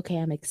was like, okay,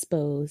 I'm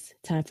exposed,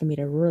 time for me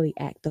to really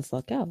act the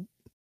fuck out,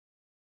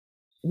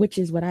 which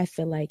is what I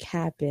feel like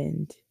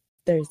happened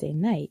Thursday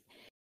night.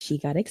 She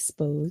got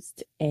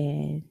exposed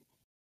and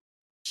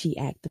she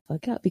acted the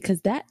fuck out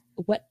because that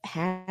what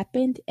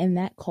happened in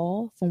that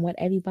call, from what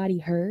everybody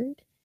heard,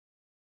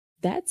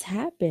 that's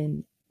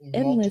happened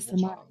endless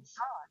multiple amount, times.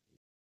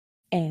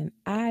 and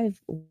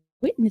I've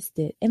witnessed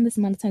it endless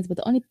amount of times. But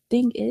the only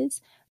thing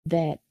is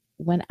that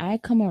when I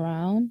come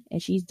around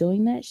and she's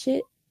doing that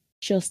shit,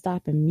 she'll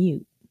stop and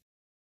mute.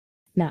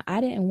 Now,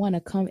 I didn't want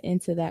to come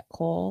into that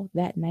call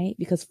that night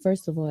because,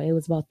 first of all, it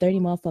was about 30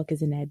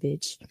 motherfuckers in that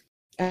bitch.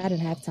 I didn't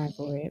have time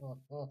for it.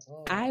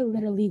 I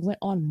literally went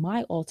on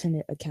my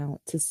alternate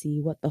account to see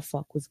what the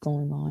fuck was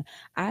going on.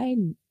 I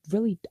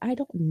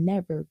don't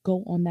never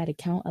go on that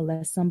account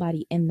unless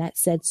somebody in that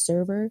said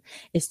server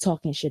is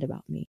talking shit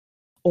about me,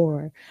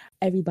 or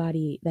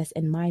everybody that's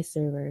in my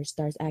server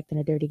starts acting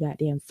a dirty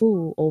goddamn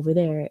fool over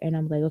there, and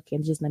I'm like, okay,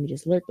 let me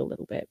just lurk a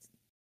little bit.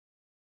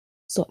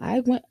 So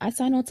I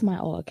signed on to my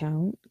alt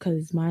account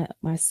because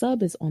my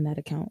sub is on that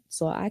account,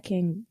 so I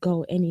can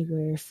go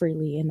anywhere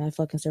freely in that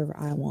fucking server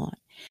I want.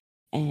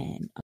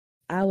 And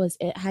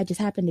I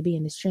just happened to be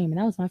in the stream, and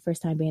that was my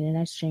first time being in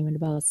that stream in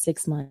about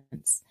 6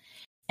 months.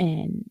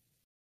 And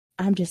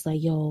I'm just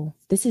like, yo,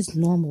 this is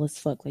normal as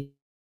fuck. Like,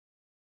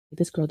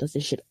 this girl does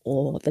this shit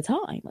all the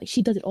time. Like,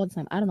 she does it all the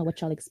time. I don't know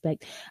what y'all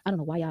expect. I don't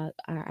know why y'all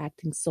are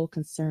acting so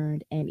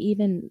concerned. And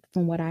even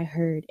from what I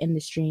heard in the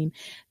stream,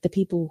 the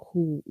people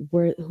who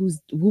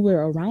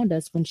were around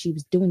us when she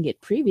was doing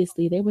it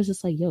previously, they was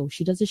just like, yo,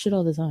 she does this shit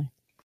all the time.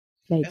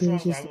 Like, That's it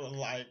what was I was just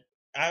like.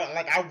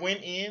 I went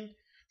in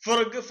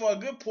for a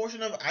good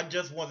portion of it. I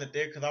just wasn't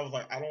there because I was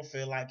like, I don't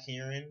feel like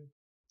hearing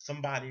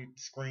somebody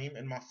scream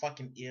in my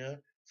fucking ear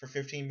for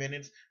 15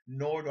 minutes.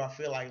 Nor do I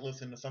feel like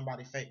listening to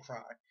somebody fake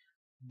cry.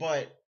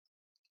 But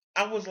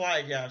I was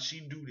like, yeah,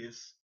 she do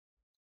this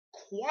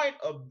quite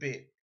a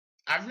bit.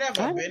 I've never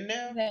I been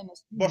there, that in the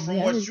but stream. from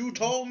Yeah, I what was. you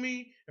told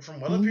me and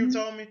from other people Mm-hmm,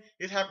 told me,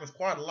 it happens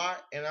quite a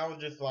lot. And I was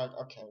just like,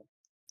 okay,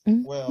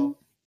 mm-hmm. well,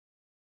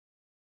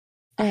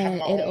 I have And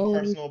my it own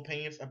always. personal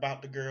opinions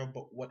about the girl,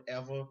 but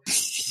whatever.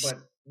 But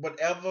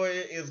whatever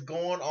is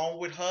going on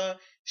with her,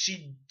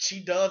 she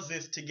does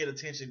this to get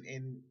attention,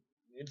 and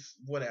it's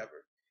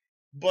whatever.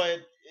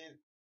 But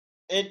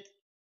it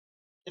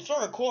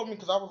sort of caught me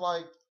because I was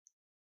like,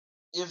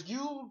 if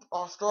you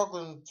are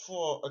struggling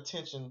for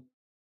attention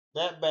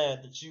that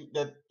bad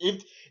that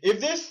if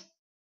this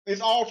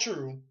is all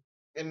true,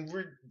 and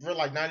we're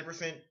like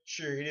 90%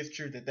 sure it is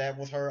true that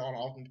was her on an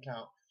alternate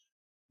account,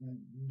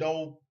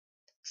 no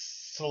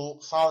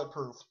solid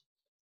proof.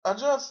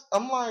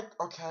 I'm like,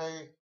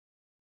 okay,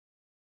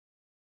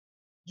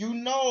 you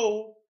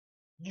know,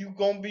 you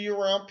gonna be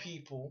around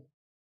people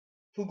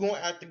who gonna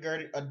act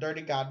a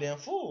dirty goddamn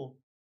fool.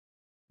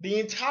 The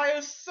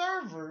entire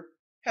server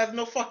has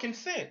no fucking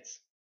sense.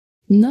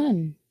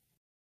 None.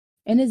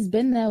 And it's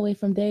been that way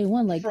from day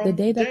one. Like the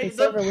day that the The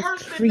server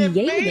was person that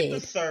made the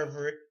created,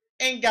 server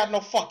ain't got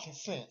no fucking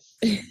sense.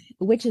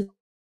 which is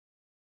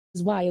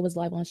why it was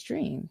live on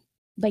stream.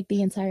 Like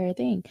the entire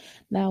thing.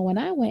 Now, when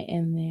I went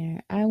in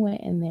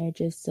there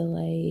just to,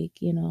 like,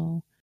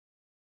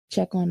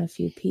 check on a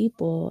few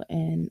people,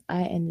 and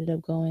I ended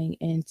up going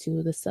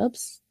into the sub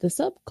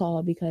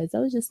call because I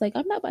was just like,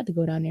 I'm not about to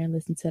go down there and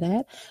listen to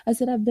that. I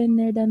said, I've been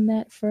there, done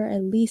that for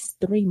at least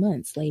 3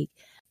 months. Like,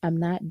 I'm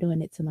not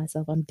doing it to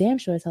myself. I'm damn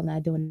sure I'm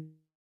not doing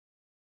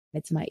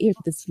it to my ears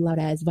with this loud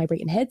ass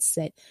vibrating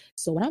headset.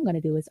 So what I'm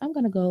gonna do is I'm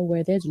gonna go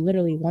where there's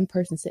literally one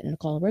person sitting in a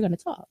call and we're gonna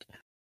talk.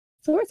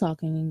 So we're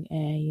talking,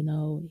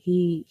 and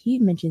he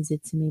mentions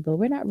it to me, but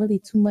we're not really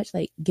too much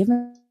like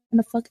giving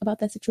a fuck about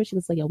that situation.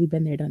 It's like, yo, we've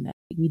been there, done that.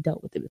 Like, we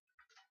dealt with it.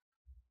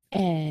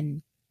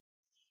 And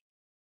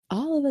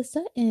all of a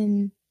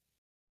sudden,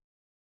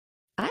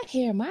 I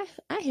hear my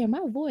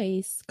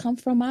voice come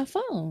from my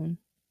phone,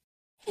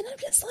 and I'm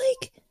just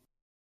like,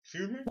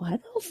 Excuse me? why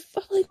the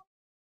fuck? Like,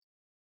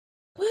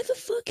 why the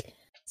fuck?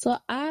 So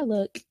I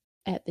look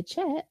at the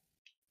chat,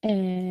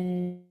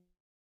 and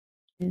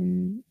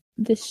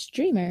the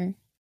streamer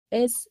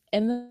is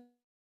in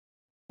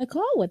the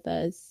call with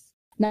us.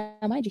 Now,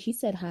 mind you, he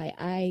said hi.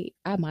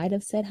 I might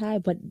have said hi,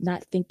 but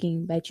not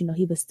thinking that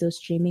he was still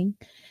streaming.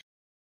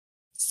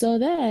 So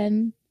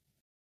then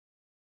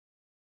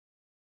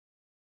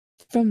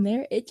from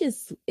there it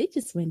just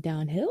went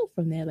downhill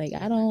from there. Like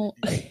I don't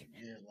Yeah,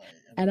 like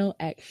I don't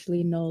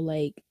actually know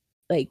like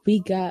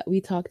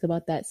we talked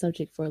about that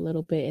subject for a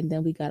little bit and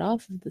then we got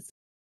off of this,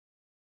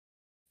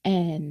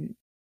 and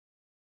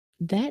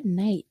that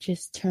night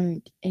just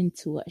turned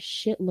into a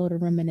shitload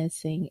of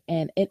reminiscing,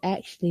 and it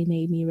actually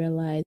made me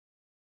realize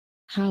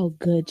how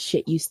good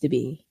shit used to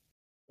be.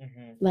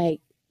 mm-hmm.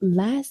 Like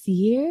last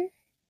year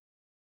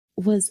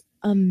was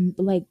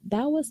like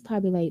that was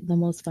probably like the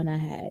most fun I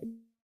had,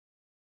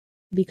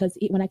 because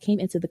when I came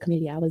into the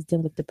community I was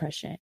dealing with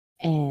depression,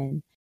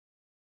 and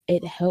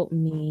it helped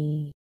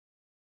me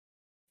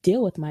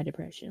deal with my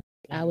depression.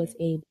 I Mm-hmm. was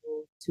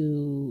able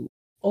to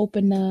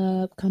open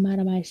up, come out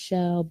of my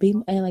shell, be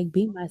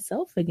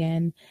myself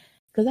again,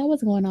 because I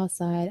wasn't going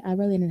outside. I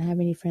really didn't have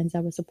any friends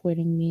that were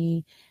supporting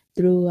me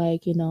through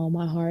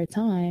my hard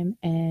time,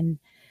 and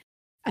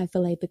I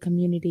feel like the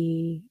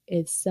community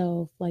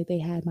itself, like they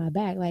had my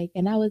back. Like,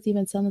 and I was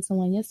even telling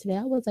someone yesterday,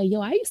 I was like, yo,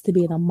 I used to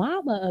be the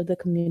mama of the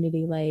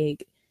community.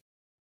 Like,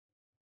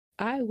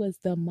 I was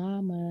the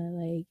mama.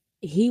 Like,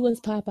 he was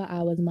papa,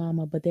 I was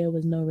mama, but there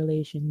was no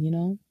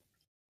relation,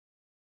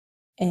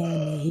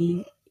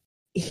 And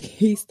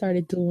he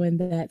started doing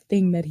that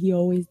thing that he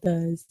always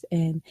does,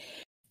 and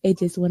it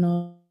just went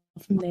on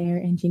from there.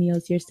 And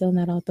Genios, you're still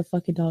not out the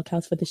fucking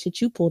doghouse for the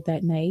shit you pulled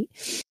that night.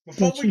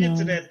 Before But we get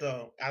to that,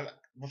 though,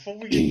 before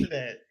we get to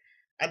that,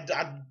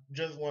 I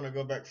just want to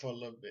go back for a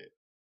little bit.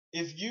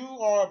 If you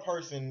are a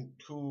person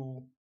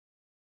who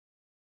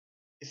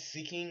is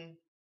seeking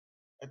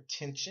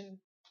attention,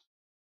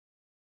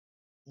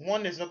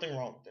 one, there's nothing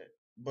wrong with it.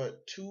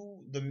 But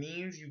two, the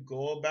means you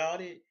go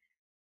about it,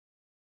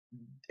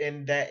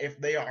 and that if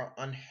they are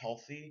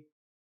unhealthy,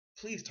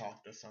 please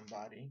talk to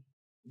somebody,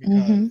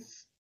 mm-hmm.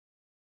 because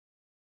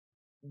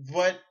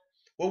what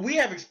what we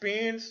have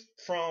experienced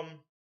from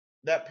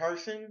that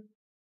person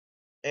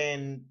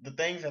and the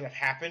things that have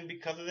happened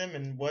because of them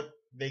and what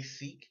they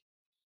seek,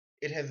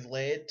 it has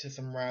led to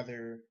some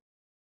rather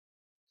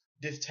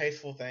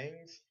distasteful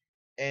things,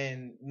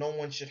 and no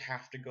one should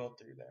have to go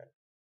through that.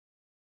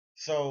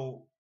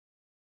 So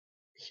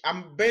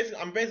I'm basically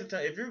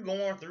telling you, if you're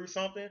going through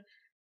something,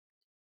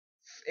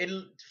 it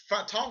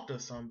talk to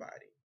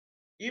somebody,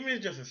 even if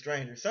it's just a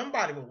stranger.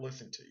 Somebody will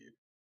listen to you,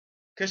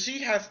 because she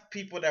has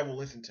people that will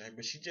listen to her,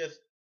 but she just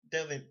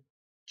doesn't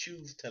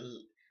choose to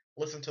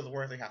listen to the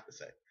words they have to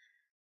say.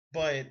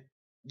 But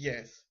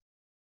yes,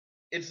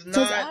 it's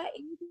Because not.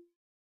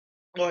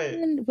 Go ahead.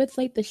 even with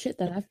like the shit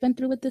that I've been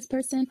through with this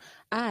person,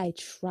 I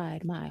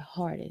tried my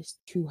hardest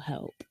to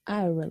help.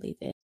 I really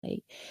did.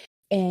 Like,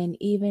 and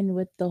even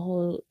with that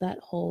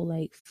whole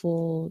like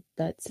full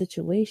that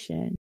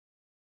situation,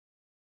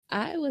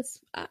 I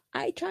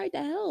tried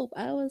to help.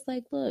 I was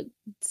like, look,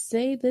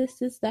 say this,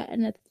 that,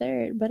 and the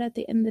third. But at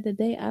the end of the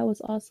day, I was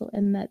also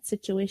in that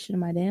situation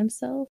my damn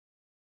self.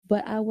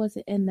 But I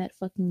wasn't in that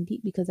fucking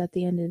deep, because at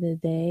the end of the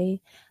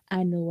day,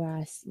 I knew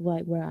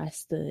where I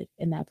stood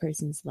in that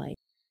person's life.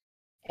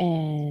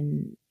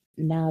 And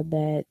now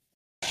that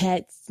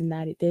that's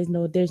not it, there's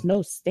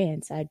no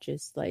stance. I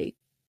just like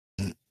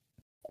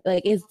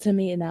it's, to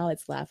me now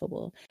it's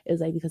laughable.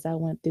 It's like, because I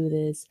went through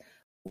this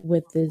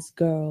with this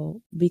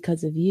girl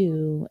because of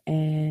you,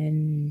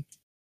 and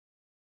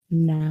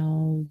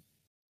now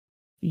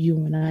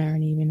you and I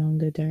aren't even on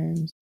good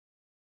terms.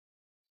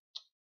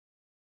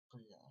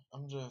 But yeah,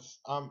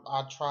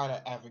 I try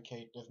to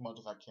advocate as much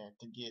as I can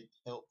to get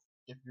help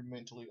if you're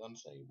mentally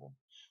unstable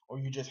or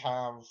you just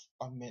have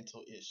a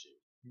mental issue.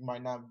 You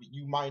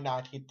might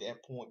not hit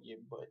that point yet,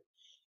 but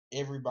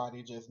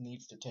everybody just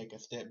needs to take a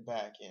step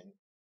back and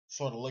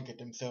sort of look at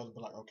themselves and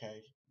be like,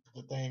 okay,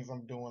 the things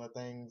I'm doing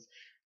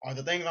are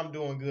the things I'm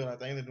doing good, are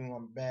the things I'm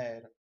doing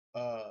bad.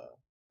 Uh,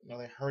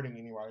 they're hurting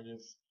anybody.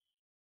 Just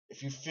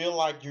if you feel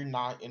like you're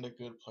not in a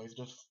good place,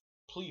 just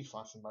please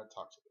find somebody to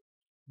talk to.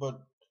 But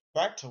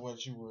back to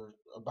what you were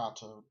about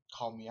to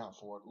call me out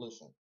for.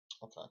 Listen,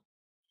 okay,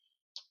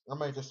 I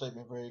made this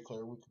statement very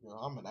clear a week ago.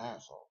 I'm an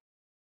asshole,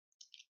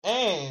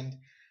 and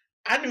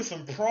I knew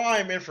some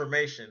prime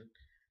information,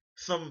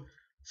 some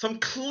some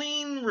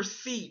clean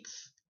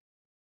receipts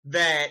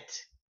that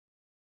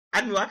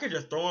I knew I could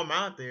just throw them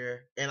out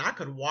there, and I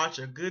could watch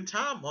a good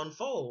time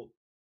unfold.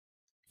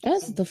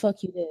 That's So, the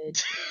fuck you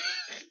did.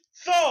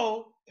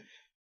 so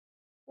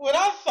when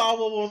I saw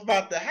what was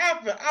about to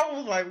happen, I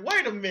was like,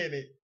 wait a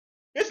minute.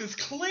 This is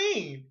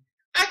clean.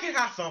 I can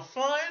have some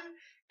fun.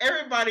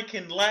 Everybody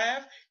can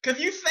laugh.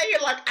 Because you say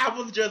it like I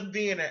was just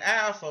being an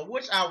asshole,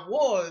 which I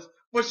was,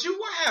 but you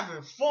were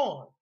having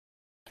fun.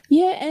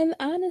 Yeah, and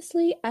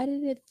honestly, I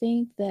didn't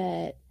think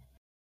that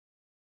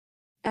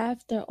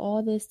after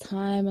all this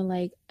time, and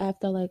like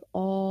after like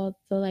all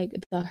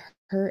the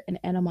hurt and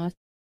animosity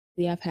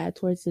I've had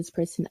towards this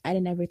person, I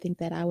didn't ever think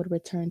that I would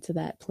return to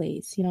that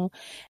place.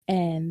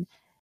 And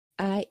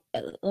I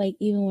like,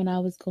 even when I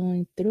was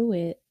going through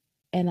it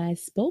and I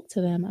spoke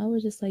to them, I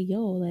was just like,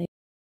 yo, like,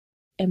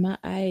 in my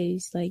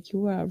eyes, like, you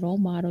were a role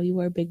model, you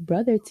were a big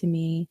brother to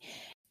me,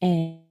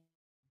 and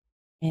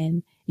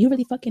and you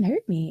really fucking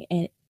hurt me.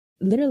 And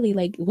literally,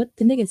 like, what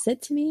the nigga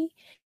said to me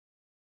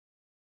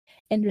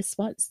in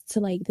response to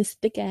like this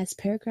thick ass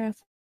paragraph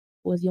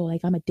was, yo,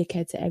 like, I'm a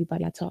dickhead to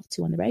everybody I talk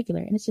to on the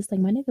regular. And it's just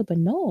like, my nigga, but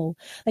no,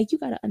 like, you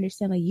gotta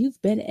understand, like,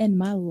 you've been in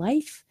my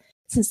life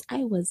since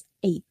I was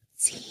a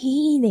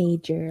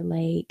teenager.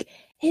 Like,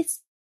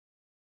 it's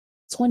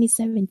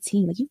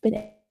 2017. Like, you've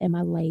been in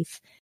my life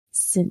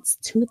since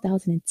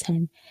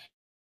 2010.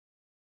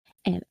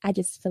 And I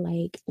just feel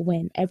like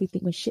when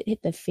shit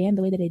hit the fan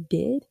the way that it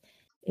did,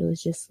 it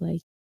was just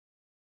like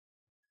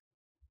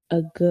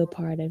a good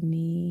part of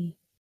me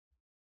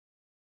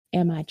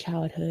and my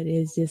childhood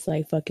is just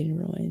like fucking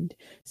ruined.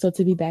 So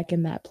to be back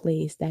in that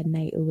place that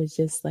night, it was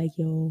just like,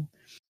 yo,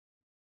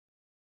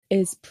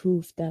 it's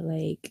proof that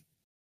like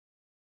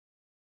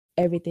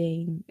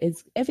everything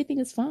is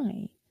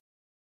fine.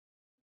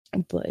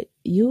 But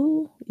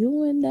you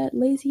and that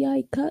lazy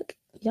eye cuck,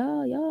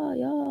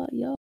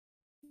 y'all.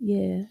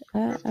 Yeah,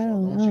 First of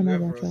all, I don't don't you know ever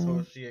about y'all.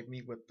 associate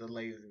me with the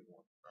lazy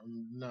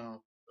one.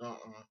 No,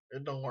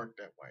 it don't work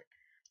that way.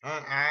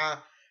 I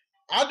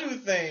do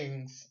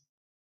things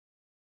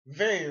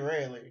very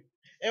rarely,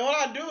 and when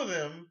I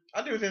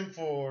do them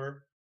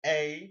for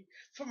A,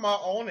 for my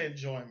own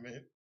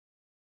enjoyment.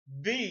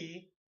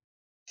 B,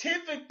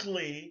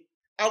 typically,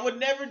 I would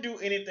never do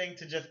anything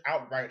to just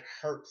outright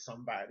hurt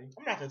somebody.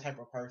 I'm not the type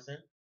of person.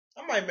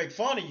 I might make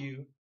fun of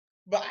you,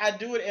 but I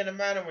do it in a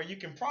manner where you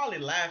can probably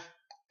laugh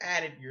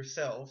at it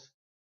yourself.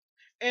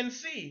 And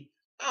C,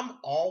 I'm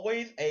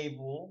always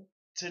able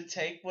to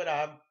take what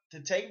I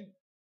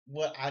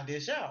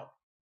dish out.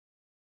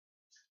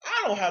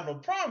 I don't have no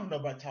problem with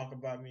nobody talk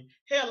about me.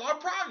 Hell, I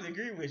probably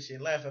agree with you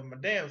and laugh at my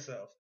damn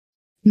self.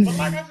 But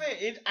like I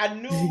said, I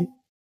knew,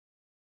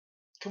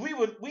 cause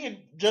we had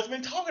just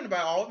been talking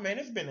about, oh man,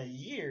 it's been a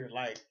year.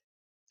 Like,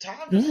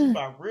 time just flew Yeah,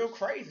 by real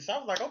crazy. So I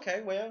was like,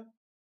 okay, well,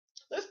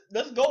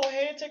 let's go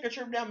ahead and take a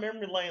trip down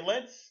memory lane.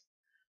 Let's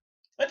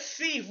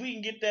see if we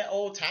can get that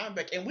old time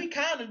back. And we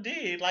kind of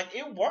did. Like,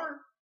 it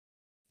worked.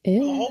 There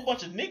was a yeah. whole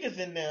bunch of niggas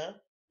in there.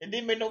 It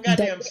didn't make no That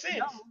goddamn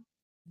sense.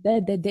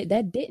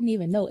 that didn't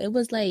even know. It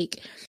was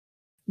like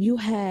you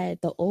had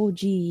the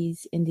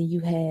OGs and then you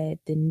had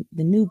the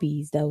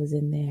newbies that was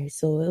in there.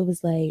 So it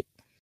was like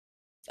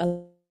a,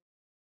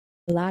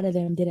 a lot of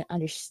them didn't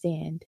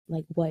understand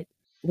like what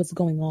was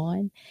going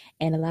on,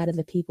 and a lot of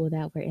the people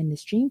that were in the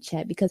stream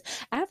chat, because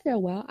after a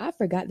while I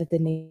forgot that the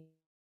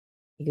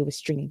nigga was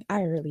streaming.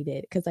 I really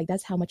did, because like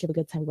that's how much of a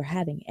good time we were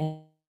having.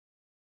 And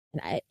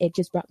it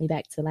just brought me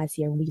back to last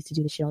year when we used to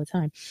do this shit all the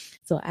time.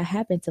 So I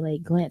happened to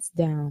like glance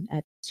down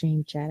at the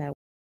stream chat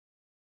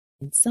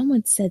and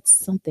someone said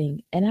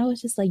something, and I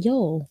was just like,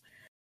 yo,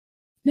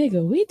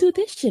 nigga, we do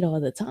this shit all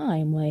the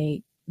time.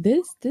 Like,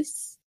 this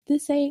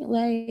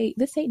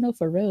ain't no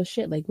for real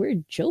shit. Like, we're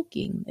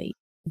joking. Like,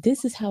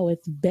 this is how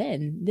it's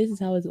been. This is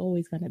how it's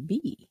always gonna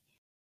be.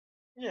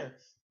 Yes.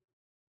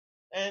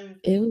 And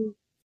It was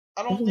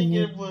I it don't was think it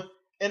amazing. would.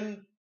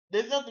 And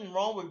there's nothing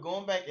wrong with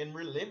going back and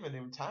reliving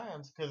them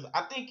times, because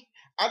I think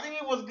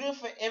it was good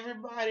for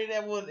everybody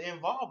that was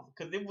involved,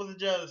 because it was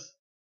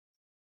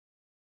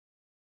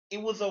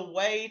a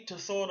way to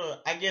sort of,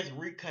 I guess,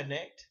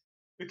 reconnect.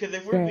 Because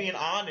if we're Right, being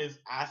honest,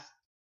 I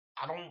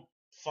don't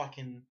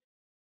fucking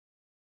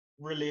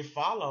really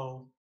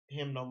follow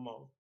him no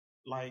more.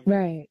 Like,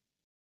 right.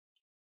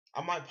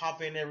 I might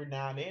pop in every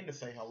now and then to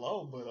say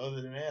hello, but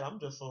other than that, I'm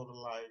just sort of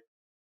like,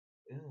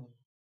 ew,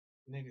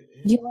 nigga,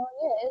 You ew. know,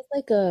 yeah, it's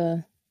like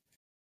a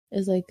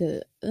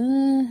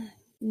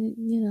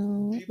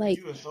The people like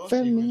you for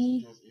associate with is me,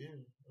 just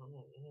ew.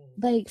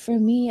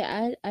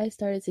 I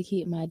started to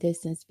keep my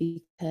distance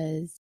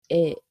because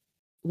it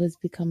was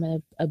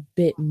becoming a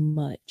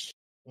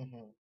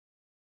Mm-hmm.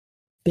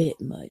 bit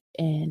much,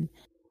 and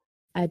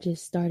I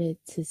just started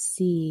to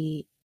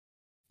see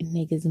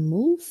niggas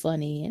move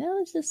funny, and I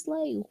was just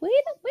like,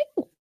 wait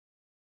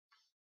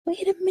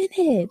a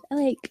minute,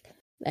 like,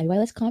 everybody,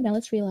 let's calm down,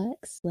 let's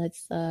relax,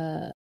 let's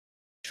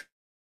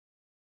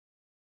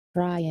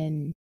try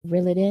and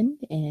reel it in,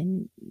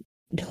 and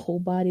the whole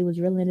body was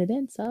reeling it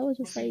in, so I was But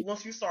just see, like,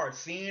 once you start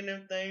seeing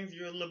them things,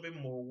 you're a little bit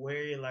more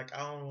wary. Like, I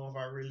don't know if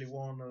I really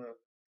want to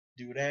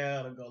do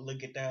that or go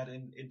look at that,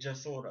 and it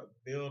just sort of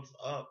builds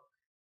up.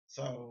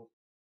 So,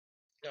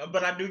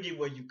 but I do get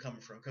where you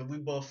coming from, because we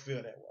both feel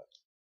that way.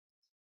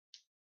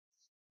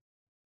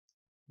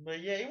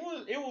 But yeah,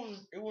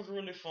 it was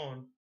really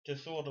fun to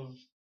sort of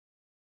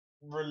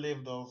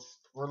relive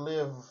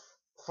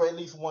for at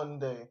least one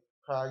day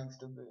how I used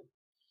to be.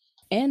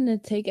 and to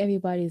take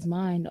everybody's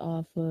mind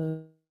off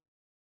of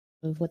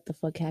what the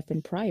fuck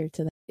happened prior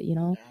to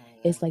that,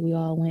 it's like we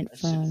all went That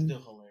shit is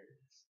still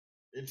hilarious.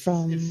 It's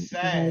from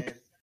like, sad,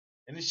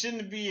 and it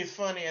shouldn't be as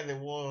funny as it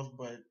was,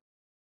 but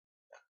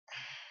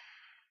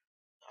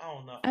I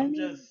don't know. I I'm mean,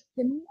 just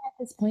to me at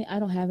this point, I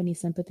don't have any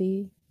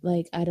sympathy.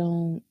 Like, I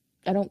don't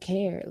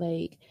care.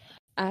 Like,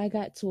 I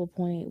got to a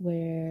point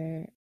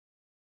where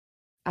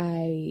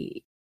I,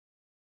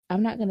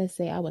 I'm not gonna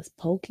say I was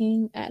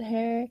poking at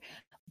her,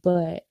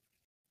 but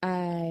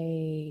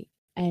I,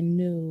 I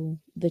knew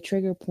the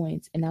trigger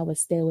points and I would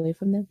stay away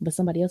from them. But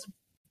somebody else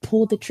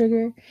pull the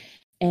trigger,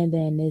 and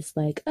then it's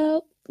like,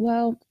 oh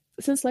well,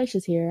 since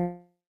Laisha's here,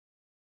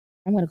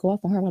 I'm gonna go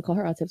off on her. I'm gonna call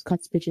her all types of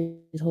cunts,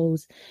 bitches,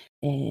 hoes,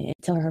 and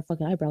tell her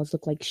fucking eyebrows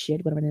look like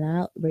shit. But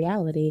in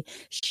reality,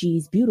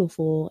 she's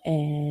beautiful,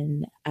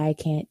 and I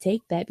can't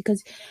take that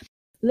because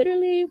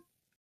literally,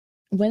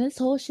 when this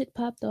whole shit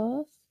popped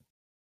off,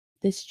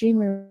 the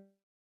streamer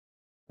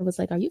was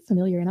like, "Are you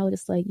familiar?" And I was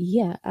just like,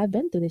 "Yeah, I've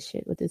been through this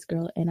shit with this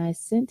girl." And I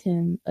sent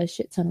him a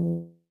shit ton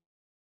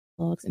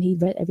of logs, and he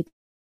read everything.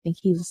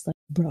 He was just like,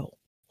 "Bro,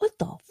 what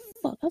the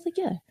fuck?" I was like,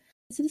 "Yeah."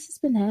 So this has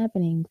been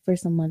happening for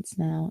some months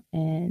now,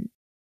 and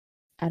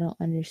I don't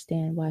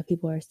understand why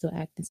people are still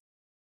acting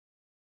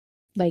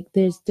like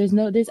there's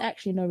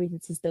actually no reason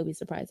to still be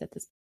surprised at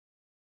this.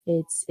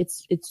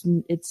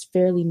 It's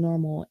fairly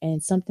normal,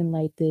 and something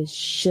like this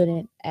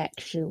shouldn't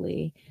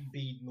actually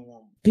be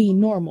normal.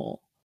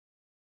 Normal.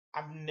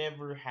 I've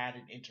never had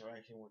an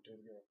interaction with this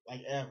girl,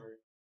 like ever.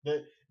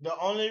 The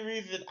only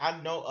reason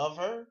I know of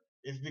her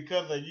is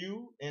because of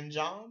you and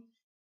John.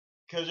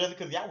 Because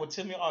y'all would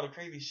tell me all the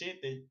crazy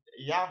shit that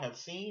y'all have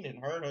seen and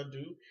heard her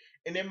do.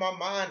 And in my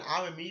mind,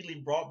 I'm immediately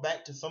brought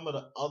back to some of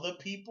the other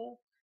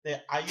people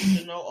that I used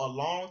to know a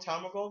long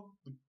time ago.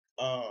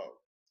 Uh,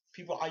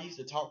 People I used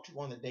to talk to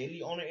on the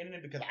daily on the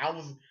internet because I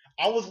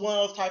was one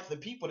of those types of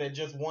people that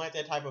just wanted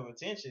that type of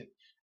attention.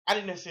 I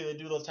didn't necessarily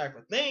do those type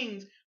of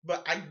things,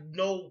 but I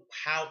know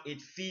how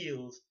it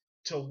feels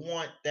to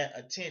want that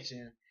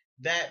attention.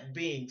 That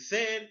being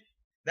said,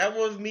 that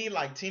was me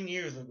like 10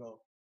 years ago.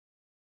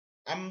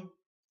 I'm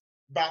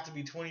about to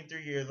be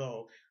 23 years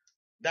old.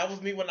 That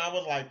was me when I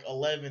was like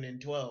 11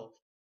 and 12.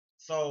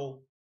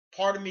 So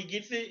part of me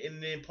gets it,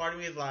 and then part of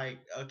me is like,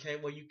 okay,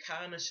 well, you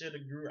kind of should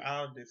have grew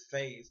out of this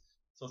phase.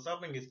 So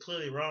something is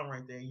clearly wrong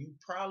right there. You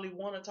probably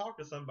want to talk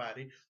to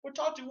somebody or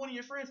talk to one of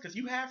your friends because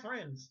you have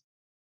friends.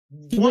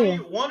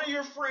 One of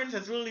your friends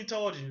has literally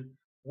told you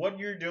what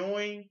you're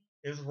doing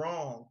is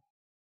wrong.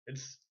 It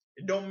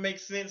don't make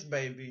sense,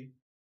 baby.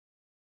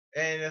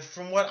 And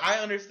from what I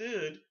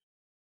understood,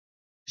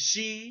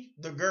 she,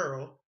 the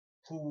girl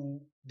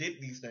who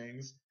did these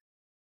things,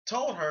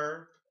 told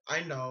her,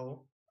 I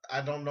know,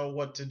 I don't know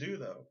what to do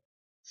though.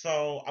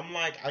 So I'm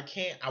like,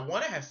 I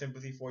want to have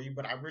sympathy for you,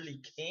 but I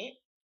really can't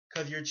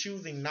because you're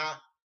choosing not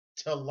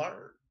to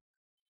learn.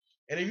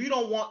 And if you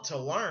don't want to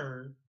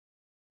learn,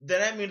 then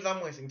that means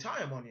I'm wasting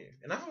time on you.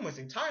 And if I'm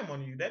wasting time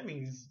on you, that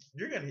means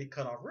you're going to get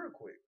cut off real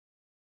quick.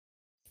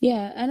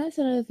 Yeah, and that's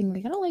another thing.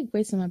 Like, I don't like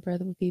wasting my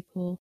breath with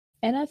people,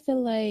 and I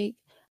feel like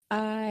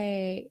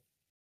I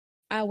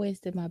I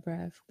wasted my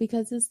breath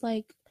because it's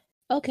like,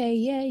 okay,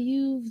 yeah,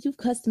 you've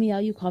cussed me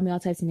out, you called me all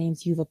types of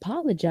names, you've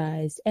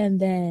apologized, and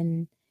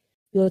then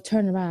you'll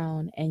turn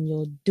around and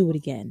you'll do it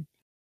again,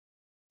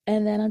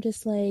 and then I'm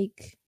just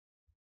like,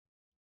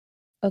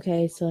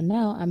 okay, so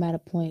now I'm at a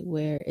point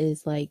where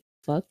it's like,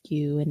 fuck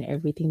you and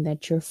everything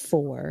that you're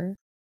for.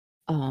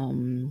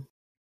 Um,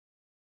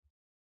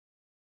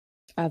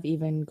 I've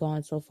even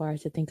gone so far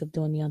as to think of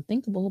doing the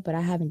unthinkable, but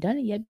I haven't done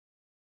it yet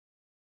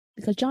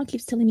because John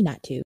keeps telling me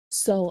not to.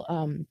 So,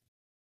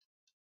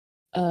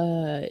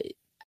 uh,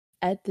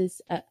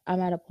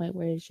 I'm at a point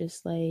where it's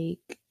just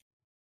like,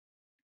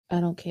 I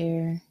don't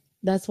care.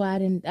 That's why I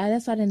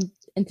didn't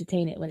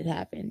entertain it when it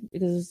happened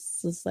because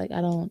it's just like,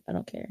 I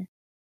don't care.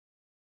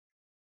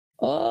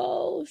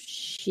 Oh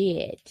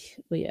shit.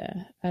 But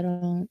yeah, I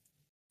don't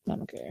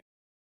care.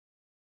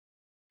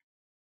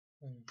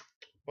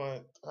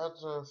 But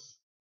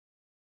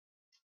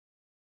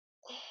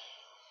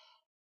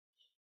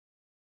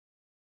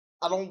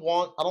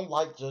I don't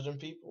like judging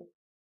people.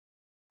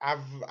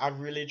 I've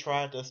really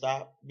tried to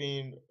stop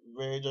being a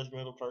very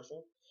judgmental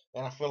person,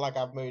 and I feel like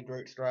I've made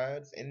great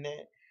strides in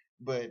that.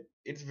 But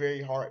it's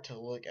very hard to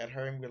look at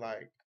her and be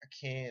like, I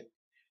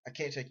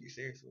can't take you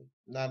seriously,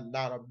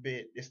 not a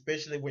bit.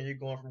 Especially when you're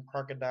going from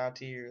crocodile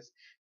tears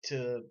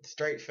to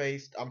straight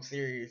faced, I'm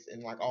serious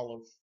in like all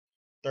of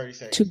 30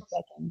 2 seconds.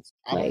 seconds.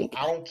 I don't Like,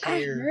 I don't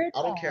I care. heard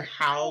I don't care that.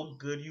 how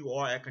good you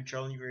are at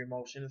controlling your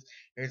emotions.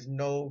 There's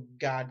no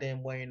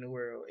goddamn way in the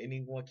world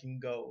anyone can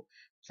go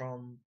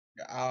from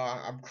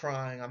I'm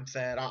crying, I'm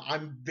sad,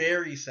 I'm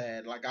very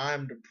sad, like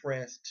I'm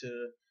depressed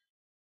to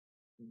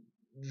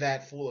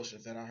that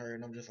foolishness that I heard,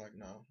 and I'm just like,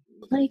 no.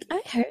 Like,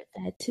 I heard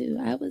that too.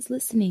 I was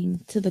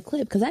listening to the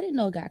clip because I didn't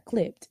know it got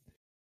clipped.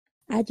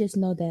 I just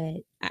know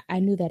that I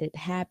knew that it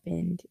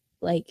happened,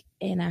 like,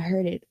 and I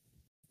heard it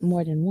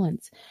more than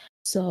once.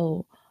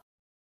 So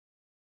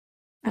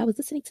I was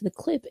listening to the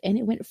clip and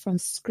it went from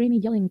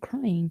screaming, yelling,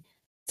 crying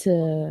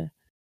to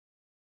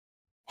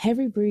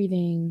heavy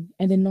breathing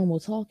and then normal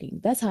talking.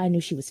 That's how I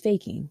knew she was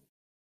faking.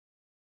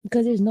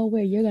 Because there's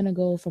nowhere you're going to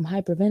go from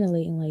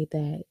hyperventilating like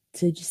that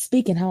to just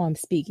speaking how I'm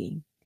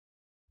speaking.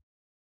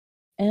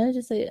 And I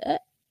just say,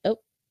 oh,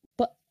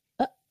 but,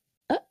 uh,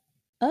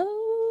 uh,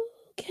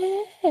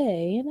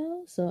 okay, you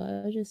know? So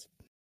I just.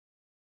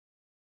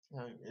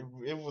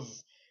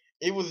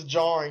 It was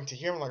jarring to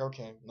hear. I'm like,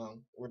 okay, no,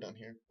 we're done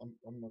here. I'm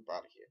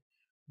out of here.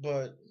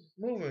 But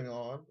moving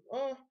on.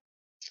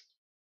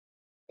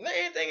 Is there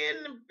anything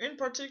in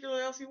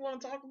particular else you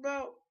want to talk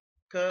about?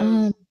 Cause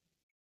Um,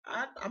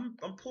 I'm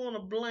pulling a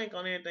blank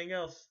on anything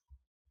else.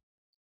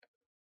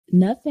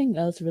 Nothing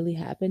else really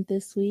happened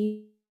this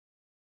week.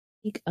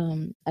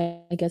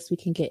 I guess we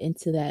can get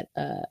into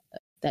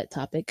that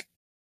topic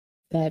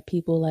that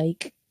people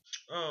like.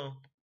 Oh,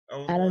 I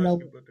was I don't gonna ask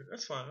you know. about that.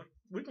 That's fine.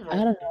 We can I roll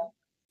don't with that. know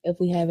if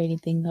we have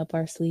anything up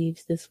our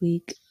sleeves this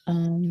week.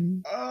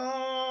 Um.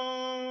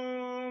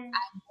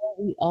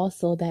 We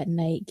also that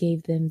night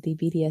gave them the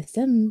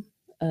BDSM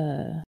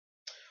uh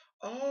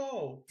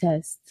Oh,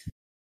 test.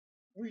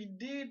 we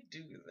did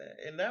do that,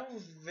 and that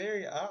was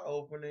very eye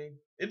opening.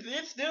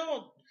 It's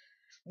still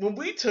when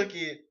we took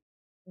it,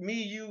 me,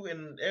 you,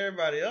 and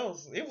everybody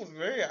else. It was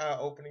very eye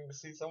opening to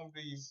see some of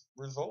these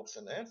results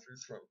and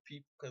answers from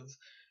people. Because,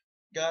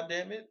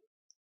 goddamn it,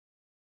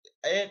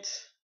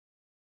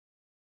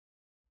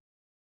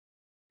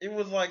 it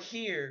was like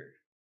here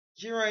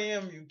I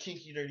am, you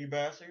kinky dirty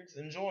bastards.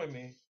 Enjoy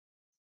me.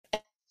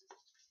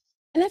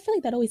 And I feel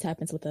like that always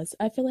happens with us.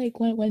 I feel like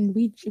when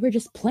we're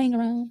just playing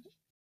around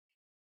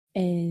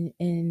and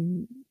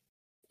and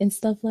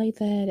stuff like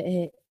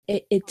that,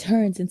 it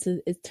turns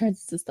into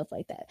stuff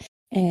like that.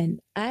 And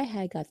I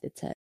had got the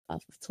test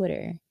off of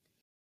Twitter,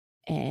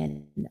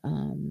 and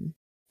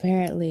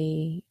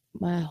apparently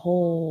my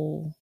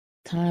whole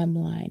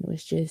timeline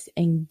was just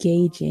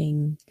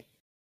engaging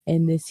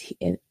in this,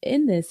 and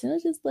I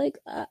was just like,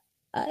 I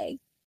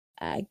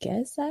I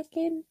guess I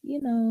can,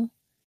 And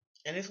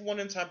it's one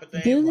of the type of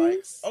things do like,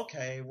 this.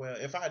 okay, well,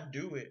 if I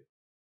do it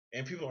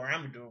and people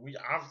around me do it, we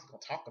obviously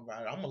gonna talk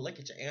about it. I'm gonna look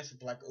at your answer and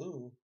be like,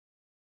 ooh,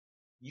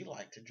 you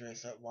like to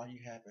dress up while you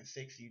having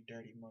sex, you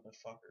dirty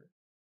motherfucker.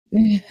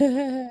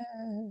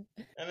 And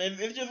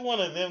it's just one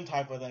of them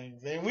type of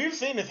things. And we've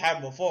seen this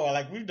happen before.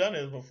 Like, we've done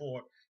this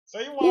before. So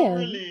it wasn't Yeah,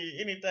 really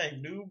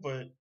anything new,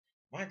 but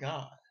my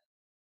God.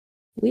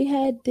 we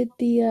did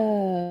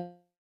the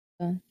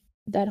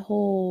that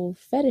whole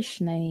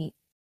fetish night,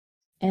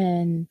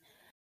 and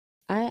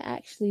I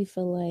actually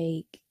feel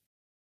like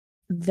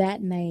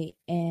that night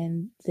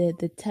and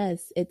the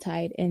test, it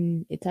tied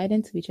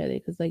into each other,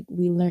 because like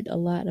we learned a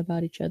lot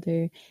about each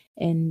other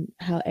and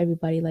how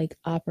everybody like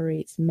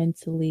operates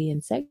mentally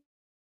and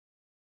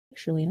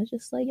sexually. And I was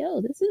just like,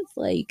 yo, this is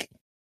like,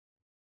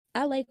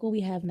 I like when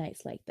we have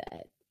nights like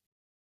that.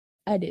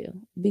 I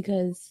do,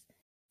 because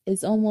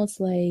it's almost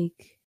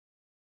like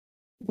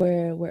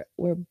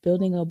we're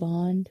building a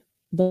bond,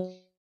 but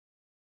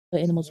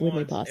in the most weird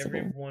way Once possible.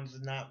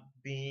 everyone's not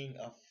being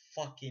a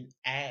fucking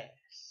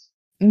ass.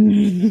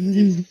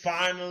 It's In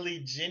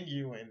finally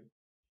genuine.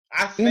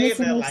 I say its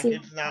that most like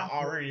serious it's not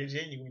possible. already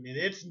genuine, and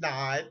it's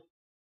not.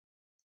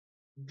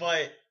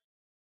 But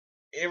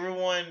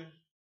everyone,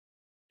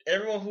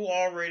 everyone who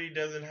already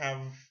doesn't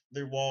have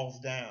their walls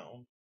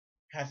down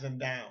has them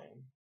down.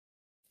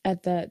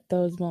 At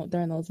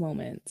during those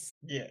moments.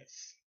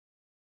 Yes.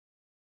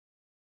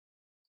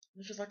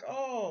 It's just like,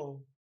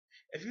 oh,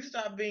 if you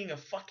stop being a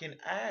fucking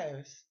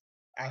ass,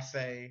 I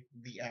say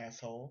the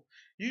asshole,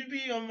 you'd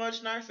be a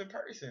much nicer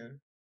person.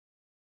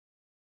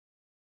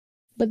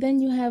 But then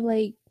you have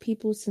like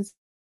people's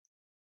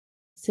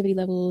sensitivity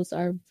levels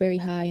are very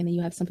high, and then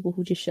you have some people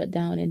who just shut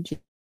down and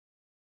just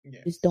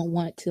Yes. don't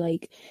want to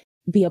like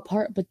be a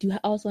part. But you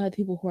also have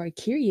people who are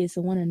curious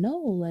and want to know,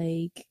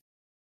 like,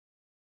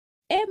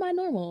 am I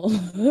normal?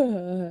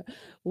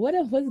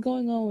 What's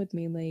going on with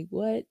me? Like,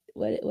 what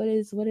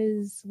is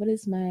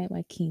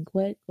my kink?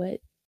 What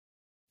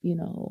you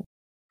know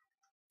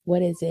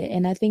what is it?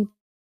 And I think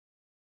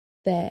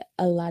that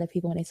a lot of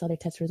people, when they saw their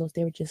test results,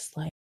 they were just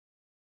like,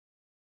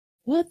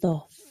 what the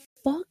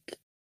fuck?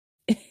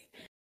 And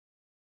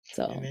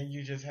So then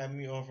you just had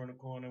me over in the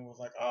corner and was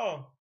like,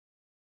 oh,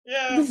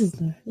 yeah, this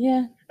is,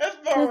 yeah, that's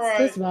about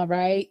that's right. about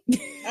right.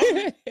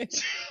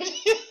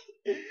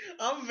 I'm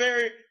I'm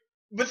very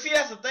but see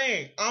that's the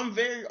thing. I'm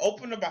very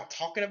open about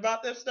talking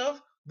about that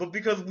stuff, but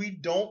because we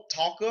don't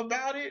talk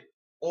about it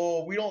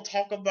or we don't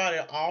talk about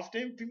it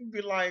often, people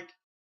be like,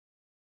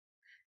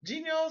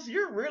 Genios,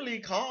 you're really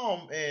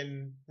calm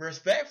and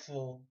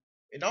respectful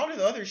and all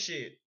this other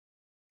shit.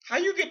 How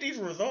you get these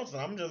results?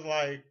 And I'm just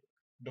like,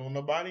 don't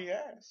nobody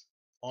ask.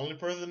 Only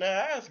person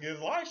that asks is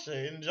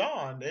Lisha and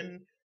John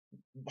and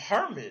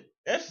Hermit.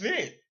 That's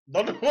it.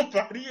 Don't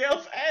nobody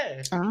else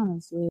ask.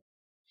 Honestly.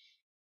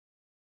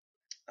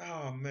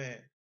 Oh man.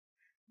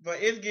 But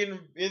it's getting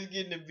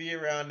to be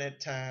around that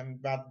time,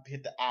 about to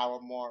hit the hour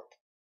mark.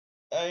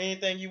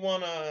 Anything you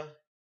wanna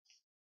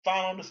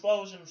final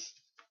disclosures?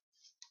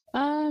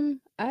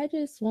 I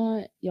just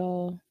want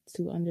y'all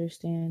to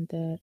understand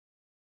that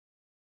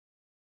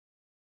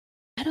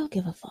I don't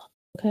give a fuck.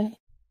 Okay.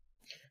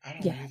 I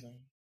don't Yeah. either.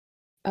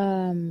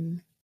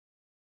 Um,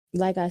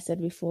 like I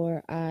said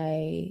before,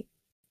 I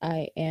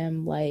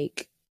am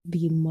like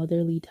the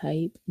motherly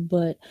type,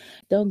 but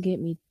don't get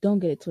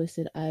it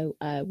twisted.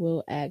 I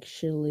will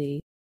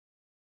actually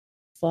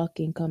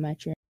fucking come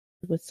at you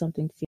with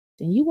something fierce,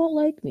 and you won't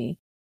like me.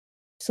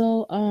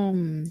 So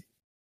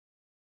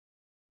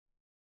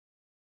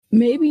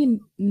maybe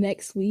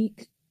next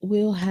week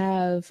we'll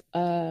have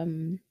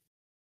some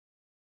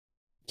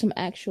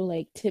actual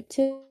like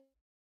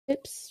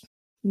tips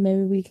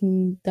Maybe we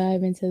can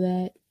dive into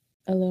that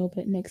a little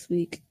bit next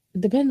week.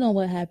 Depending on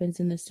what happens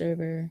in the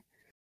server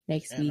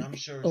next And I'm week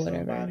sure or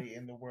whatever. somebody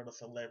in the world of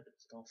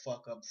celebrities gonna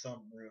fuck up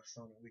something real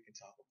soon and we can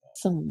talk about it.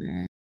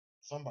 Somewhere.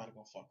 Somebody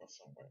gonna fuck up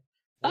somewhere.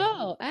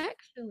 Well, Oh,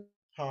 actually,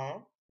 huh?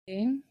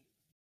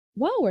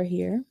 while we're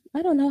here,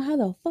 I don't know how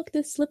the fuck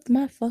this slipped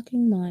my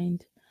fucking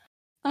mind.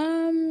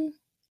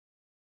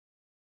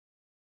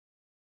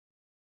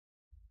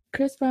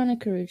 Chris Brown and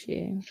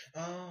Karrueche.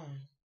 I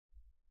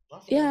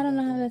forgot Yeah, I don't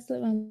about know how that. that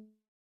slipped my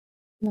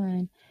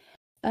mind.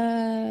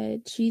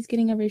 She's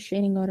getting a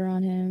restraining order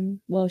on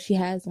him. Well, she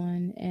has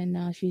one, and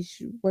now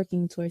she's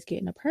working towards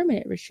getting a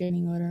permanent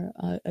restraining order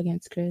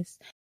against Chris.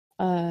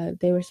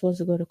 They were supposed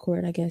to go to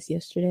court, I guess,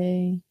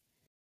 yesterday,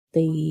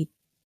 the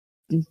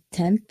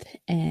 10th,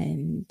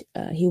 and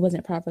he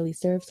wasn't properly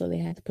served, so they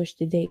had to push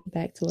the date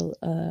back to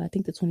I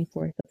think the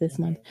 24th of this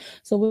month.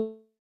 So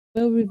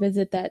we'll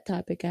revisit that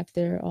topic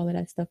after all of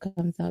that stuff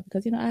comes out,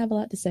 because I have a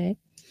lot to say,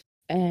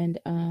 and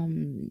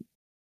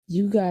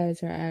you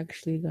guys are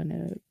actually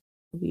gonna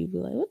be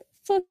like, what the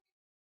fuck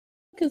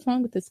is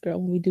wrong with this girl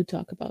when we do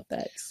talk about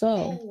that. So,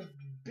 oh,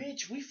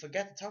 bitch, we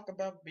forgot to talk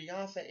about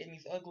Beyonce and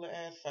these ugly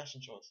ass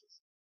fashion choices.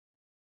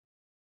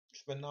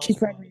 Spending all she's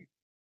this money. pregnant.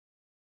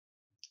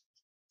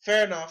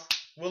 Fair enough.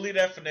 We'll leave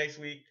that for next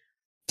week.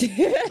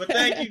 But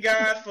thank you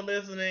guys for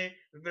listening.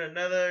 It's been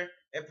another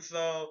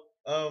episode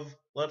of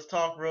Let's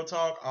Talk Real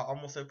Talk. I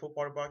almost said Pool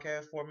Party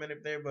Podcast for a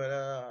minute there,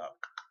 but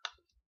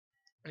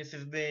this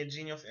has been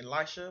Genius and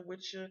Lisha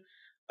with you.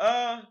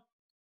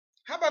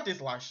 How about this,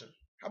 Lisha?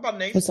 How about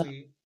next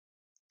week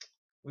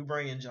we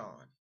bring in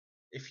John,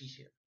 if he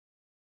here.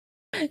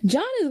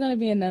 John is gonna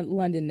be in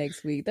London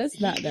next week. That's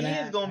not gonna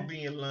happen. He is gonna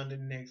be in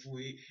London next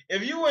week.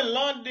 If you in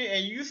London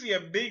and you see a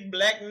big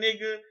black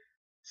nigga,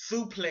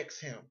 suplex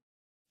him.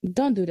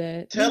 Don't do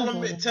that. Tell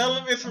him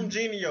it's from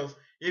Genius.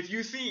 If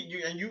you see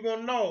you and you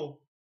gonna know,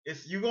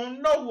 you gonna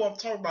know who I'm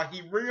talking about.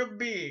 He real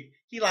big.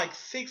 He like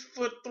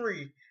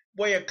 6'3".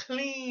 Weigh a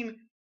clean.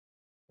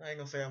 I ain't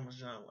gonna say how much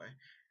John weigh,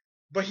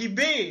 but he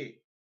big.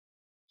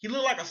 He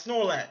look like a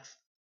Snorlax.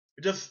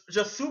 Just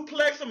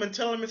suplex him and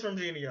tell him it's from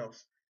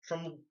Genius.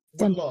 From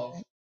With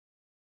Love.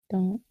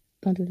 Don't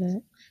do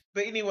that.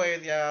 But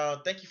anyways,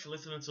 y'all, thank you for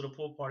listening to the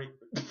Pool Party.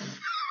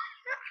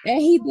 And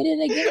he did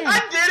it again. I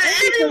did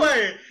it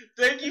anyway.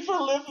 Thank you for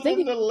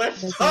listening to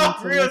Let's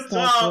Talk Real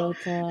Talk.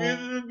 This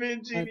has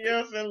been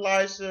Genius and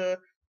Lisha.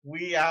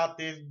 We out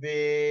this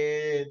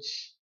bitch.